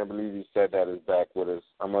 I Can't Believe He Said That is back with us.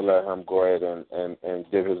 I'm going to let him go ahead and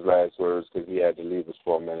give his last words because he had to leave us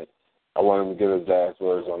for a minute. I want him to give his last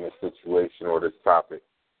words on this situation or this topic.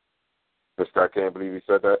 Mr. I Can't Believe He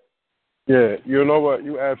Said That? Yeah, you know what?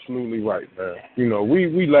 You're absolutely right, man.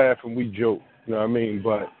 We laugh and we joke, you know what I mean?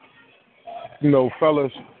 But,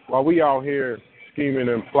 fellas, while we out here scheming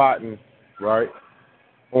and plotting, right,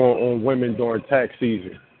 on women during tax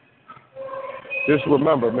season, just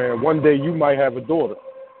remember, man, one day you might have a daughter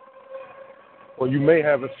or you may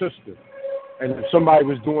have a sister. And if somebody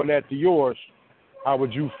was doing that to yours, how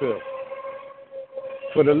would you feel?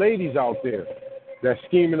 For the ladies out there that's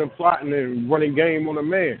scheming and plotting and running game on a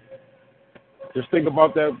man, just think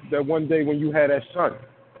about that one day when you had that son.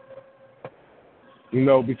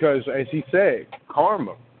 Because as he said,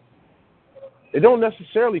 karma. it don't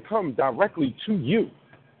necessarily come directly to you.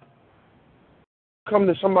 Come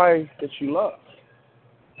to somebody that you love,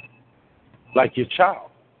 like your child.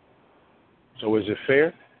 So is it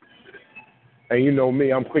fair? And you know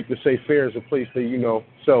me, I'm quick to say fair is a place that, you know,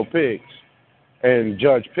 sell pigs and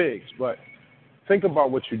judge pigs. But think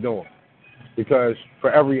about what you're doing. Because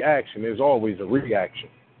for every action, there's always a reaction.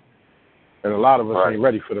 And a lot of us ain't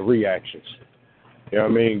ready for the reactions. You know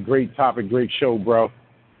what I mean? Great topic, great show, bro.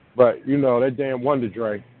 But, you know, that damn Wonder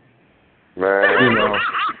Dre. Man. You know.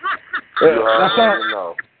 That's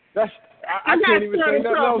all. I can't even say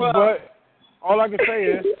nothing else, but all I can say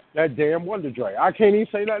is that damn Wonder Dre. I can't even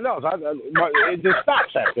say nothing else. It just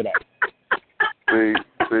stops after that. See,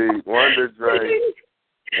 Wonder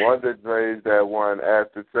Dre's that one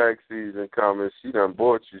after tax season coming. She done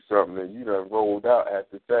bought you something and you done rolled out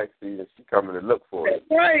after tax season. She coming to look for it.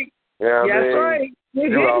 That's right. Yeah, That's right.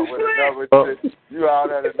 You out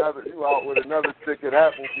with another ticket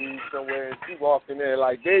Applebee's somewhere, and she walking in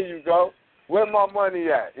like, there you go. Where my money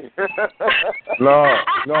at? No,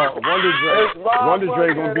 Wonder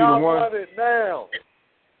Dre gonna be the one. Want it now.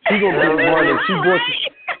 She gonna be the one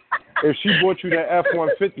if she bought you that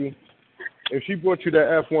F-150. If she bought you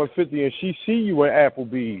that F-150 and she see you at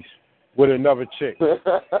Applebee's with another chick,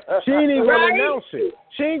 she ain't even gonna announce it.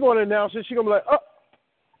 She ain't gonna announce it. She gonna be like, oh,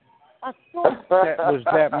 I thought that was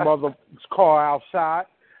that mother's car outside,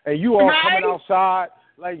 and you all coming outside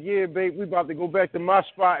like, yeah, babe, we about to go back to my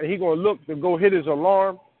spot, and he gonna look to go hit his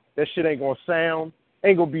alarm. That shit ain't gonna sound.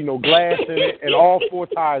 Ain't gonna be no glass in it, and all four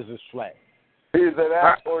tires is flat. Either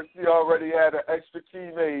that or she already had an extra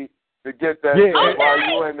key made to get that shit while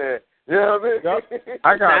you in there. You know what I mean? Yep.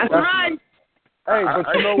 I got That's right. Hey,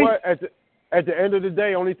 but you know what? At the end of the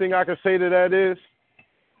day, only thing I can say to that is,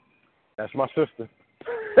 that's my sister.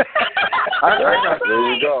 There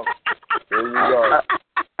you go.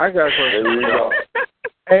 I got something. There you go.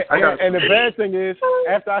 And the bad thing is,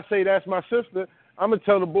 after I say that's my sister, I'm going to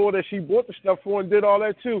tell the boy that she bought the stuff for and did all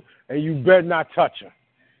that too, and you better not touch her.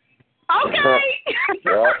 Okay.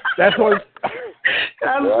 Yeah. That's what.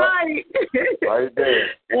 That's right. Right there.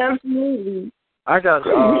 Absolutely. I got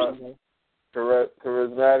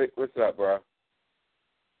charismatic. What's up, bro?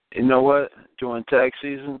 You know what? During tax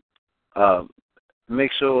season,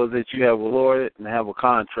 make sure that you have a lawyer and have a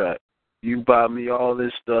contract. You buy me all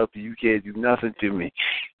this stuff, you can't do nothing to me.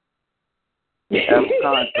 Have a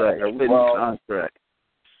contract, a written contract.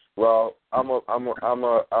 Well, I'm gonna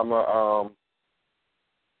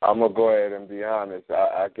go ahead and be honest.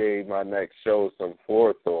 I gave my next show some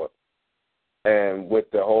forethought, and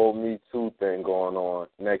with the whole Me Too thing going on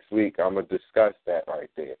next week, I'm gonna discuss that right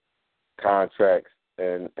there, contracts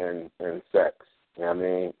and sex. You know what I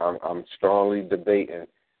mean? I'm strongly debating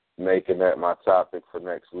making that my topic for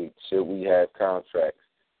next week. Should we have contracts?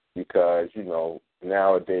 Because you know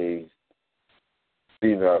nowadays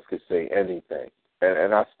females could say anything,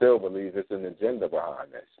 and I still believe there's an agenda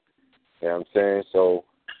behind this. You know what I'm saying? So.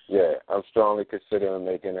 Yeah, I'm strongly considering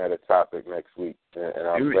making that a topic next week, and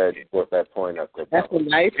I'm glad you brought that point up. That's a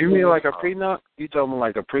nice. You mean like a prenup? You talking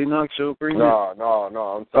like a prenuptial agreement? No.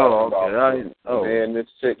 I'm talking about man, this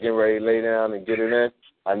chick getting ready to lay down and get it in.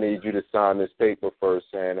 I need you to sign this paper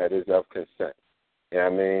first saying that it's of consent. You know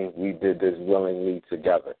what I mean? We did this willingly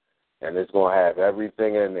together, and it's gonna have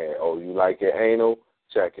everything in there. Oh, you like it anal?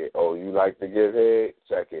 Check it. Oh, you like to give head?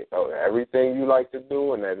 Check it. Oh, everything you like to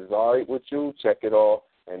do and that is all right with you? Check it all.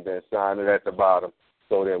 And then sign it at the bottom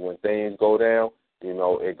so that when things go down, you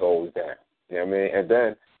know, it goes down. You know what I mean? And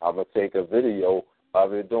then I'm going to take a video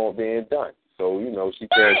of it being done. So, you know, she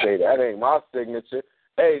can't say, that ain't my signature.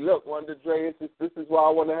 Hey, look, Wonder Dre, this is why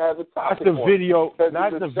I want to have a topic. Not the video,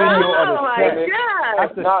 not the video of the sex.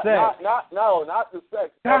 Not the sex. Not the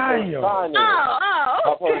sex.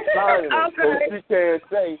 Of her signing it. So she can't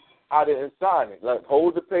say, I didn't sign it. Like,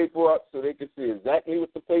 hold the paper up so they can see exactly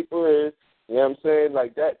what the paper is. You know what I'm saying?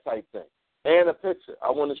 Like that type thing. And a picture. I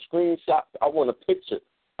want a screenshot. I want a picture.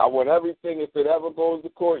 I want everything. If it ever goes to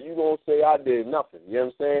court, you going to say I did nothing. You know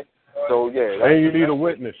what I'm saying? So, yeah. And you need a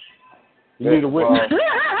witness. You need a witness.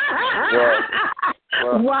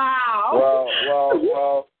 Well,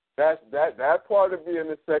 that part of being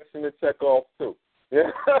the section to check off, too.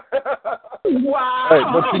 Yeah. Wow. Hey,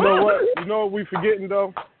 but you know what? You know what we forgetting,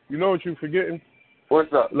 though? You know what you're forgetting?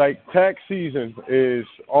 What's up? Like tax season is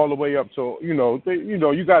all the way up to you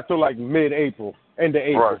got to like mid-April, end of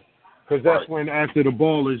April, because that's when after the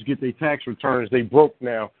ballers get their tax returns, they broke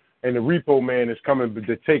now, and the repo man is coming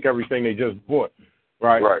to take everything they just bought,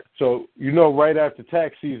 right? Right. So right after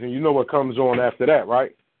tax season, you know what comes on after that,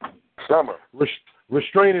 right? Summer.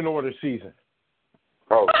 Restraining order season.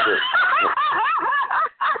 Oh shit.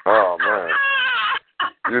 Oh man.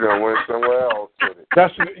 You done went somewhere else with it.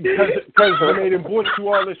 That's because when they done bought you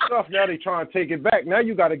all this stuff, now they trying to take it back. Now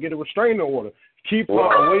you got to get a restraining order. Keep her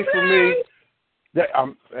away from me.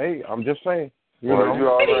 I'm just saying. You already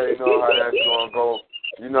know how that's gonna go.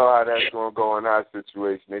 You know how that's gonna go in our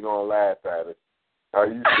situation. They're gonna laugh at us. Are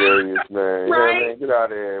you serious, man? Right. Yeah, man, get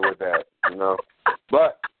out of here with that.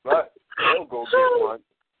 But they'll go get one.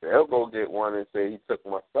 They'll go get one and say he took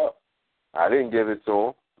my stuff. I didn't give it to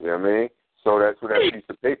him. You know what I mean? So that's where that piece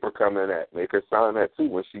of paper come in at. Make her sign that too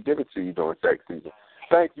when she give it to you during tax season.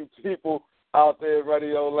 Thank you, people out there in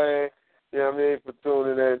Radio Land. You know what I mean, for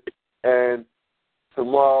tuning in. And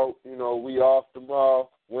tomorrow, we off tomorrow.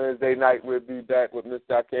 Wednesday night we'll be back with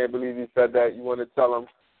Mr. I Can't Believe He Said That. You want to tell him,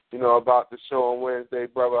 about the show on Wednesday,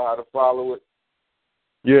 brother, how to follow it?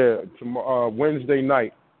 Yeah, tomorrow, Wednesday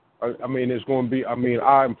night. It's going to be,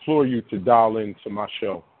 I implore you to dial into my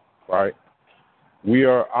show, right?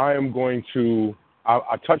 I am going to,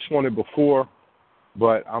 I touched on it before,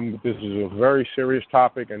 but this is a very serious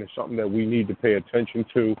topic, and it's something that we need to pay attention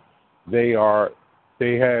to.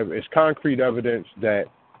 It's concrete evidence that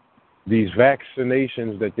these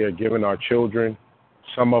vaccinations that they're giving our children,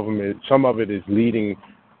 some of it is leading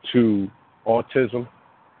to autism,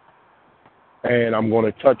 and I'm going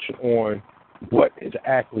to touch on what is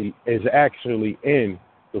actually in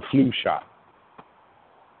the flu shot.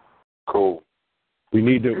 Cool. We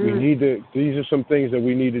need to. These are some things that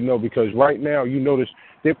we need to know, because right now, you notice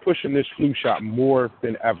they're pushing this flu shot more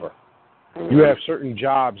than ever. You have certain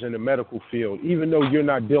jobs in the medical field, even though you're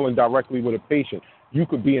not dealing directly with a patient, you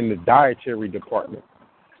could be in the dietary department.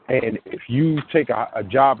 And if you take a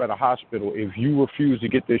job at a hospital, if you refuse to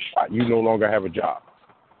get this shot, you no longer have a job.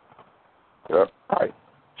 Yep. All right.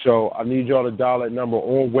 So I need y'all to dial that number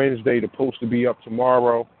on Wednesday. The post to be up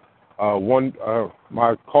tomorrow.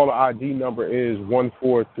 My caller ID number is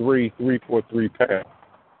 143-343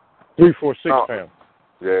 346 pound.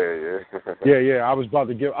 Yeah. Yeah. I was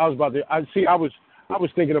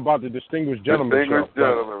thinking about the distinguished gentleman.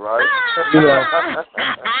 Gentleman, right? You know what I'm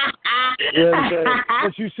saying?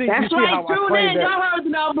 But you see how I claimed that.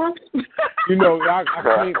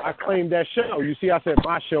 I claimed that show. You see, I said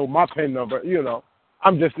my show, my pen number.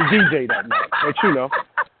 I'm just a DJ that night.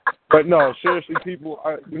 But no, seriously, people.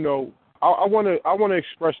 I want to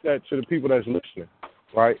express that to the people that's listening.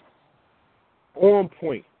 Right?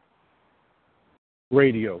 OnPoint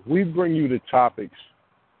Radio. We bring you the topics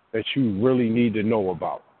that you really need to know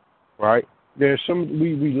about. Right? There's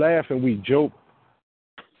we laugh and we joke.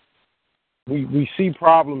 We see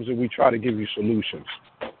problems and we try to give you solutions.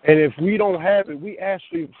 And if we don't have it, we ask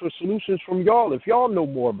for solutions from y'all if y'all know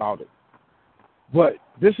more about it. But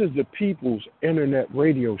this is the people's internet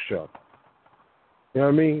radio show. You know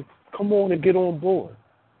what I mean? Come on and get on board.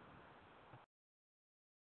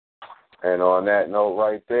 And on that note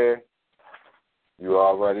right there, you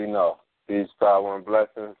already know. Peace, power, and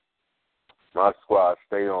blessings. My squad,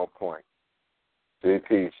 stay on point. Big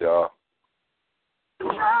peace, y'all. The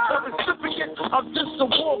recipient of this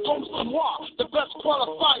award goes to moi, the best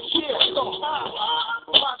qualified here. So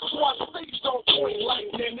my squad stays on point like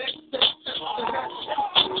that.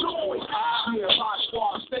 Yeah, my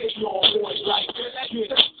squad stays on point like that. I'm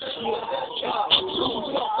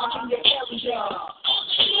in your area.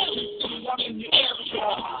 I'm in your area.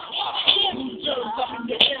 New Jersey, I'm in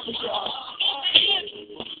your area.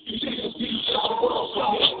 You see the beats of the world,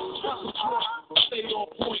 stay on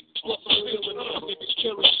point. Plus I'm feeling niggas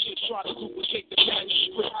killing shit, try to duplicate the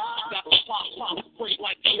manuscript. That's a pop, break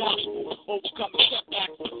like the gospel. Overcoming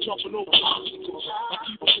setbacks, jumping over obstacles. I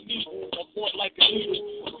keep it beneath, on point like a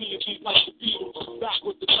needle. B&B like the Beatles, back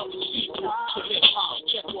with the number sequel. To hip-hop,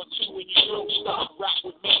 check 1, 2 and you don't stop. Rap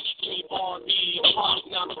with mainstream, R&B, and pop.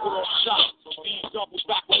 Now the world shop. These doubles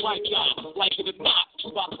back with right now. Like it or not,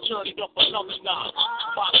 about to turn it up another notch.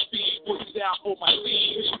 My speed, put it down for my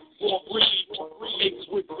leads. Or breathe, eggs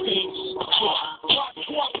with beans. My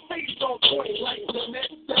squad stays on point like the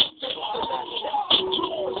next.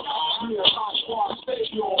 Yeah, my squad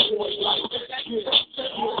stays on point like that.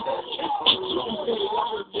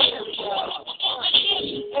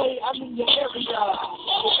 Hey, I'm in your area.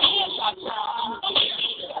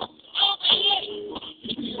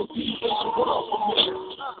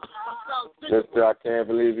 Mister, I can't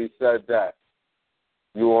believe he said that.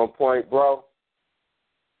 You on point, bro?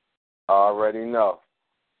 I already know.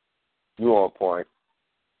 You on point.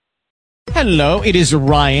 Hello, it is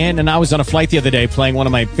Ryan, and I was on a flight the other day playing one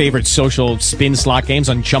of my favorite social spin slot games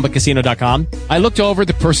on ChumbaCasino.com. I looked over at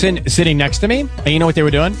the person sitting next to me, and you know what they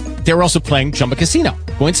were doing? They were also playing Chumba Casino.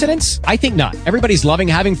 Coincidence? I think not. Everybody's loving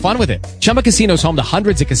having fun with it. Chumba Casino is home to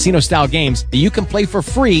hundreds of casino-style games that you can play for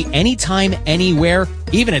free anytime, anywhere,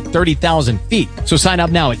 even at 30,000 feet. So sign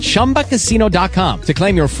up now at ChumbaCasino.com to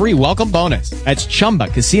claim your free welcome bonus. That's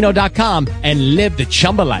ChumbaCasino.com and live the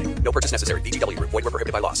Chumba life. No purchase necessary. VGW Group. Void where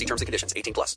prohibited by law. See terms and conditions. 18 plus.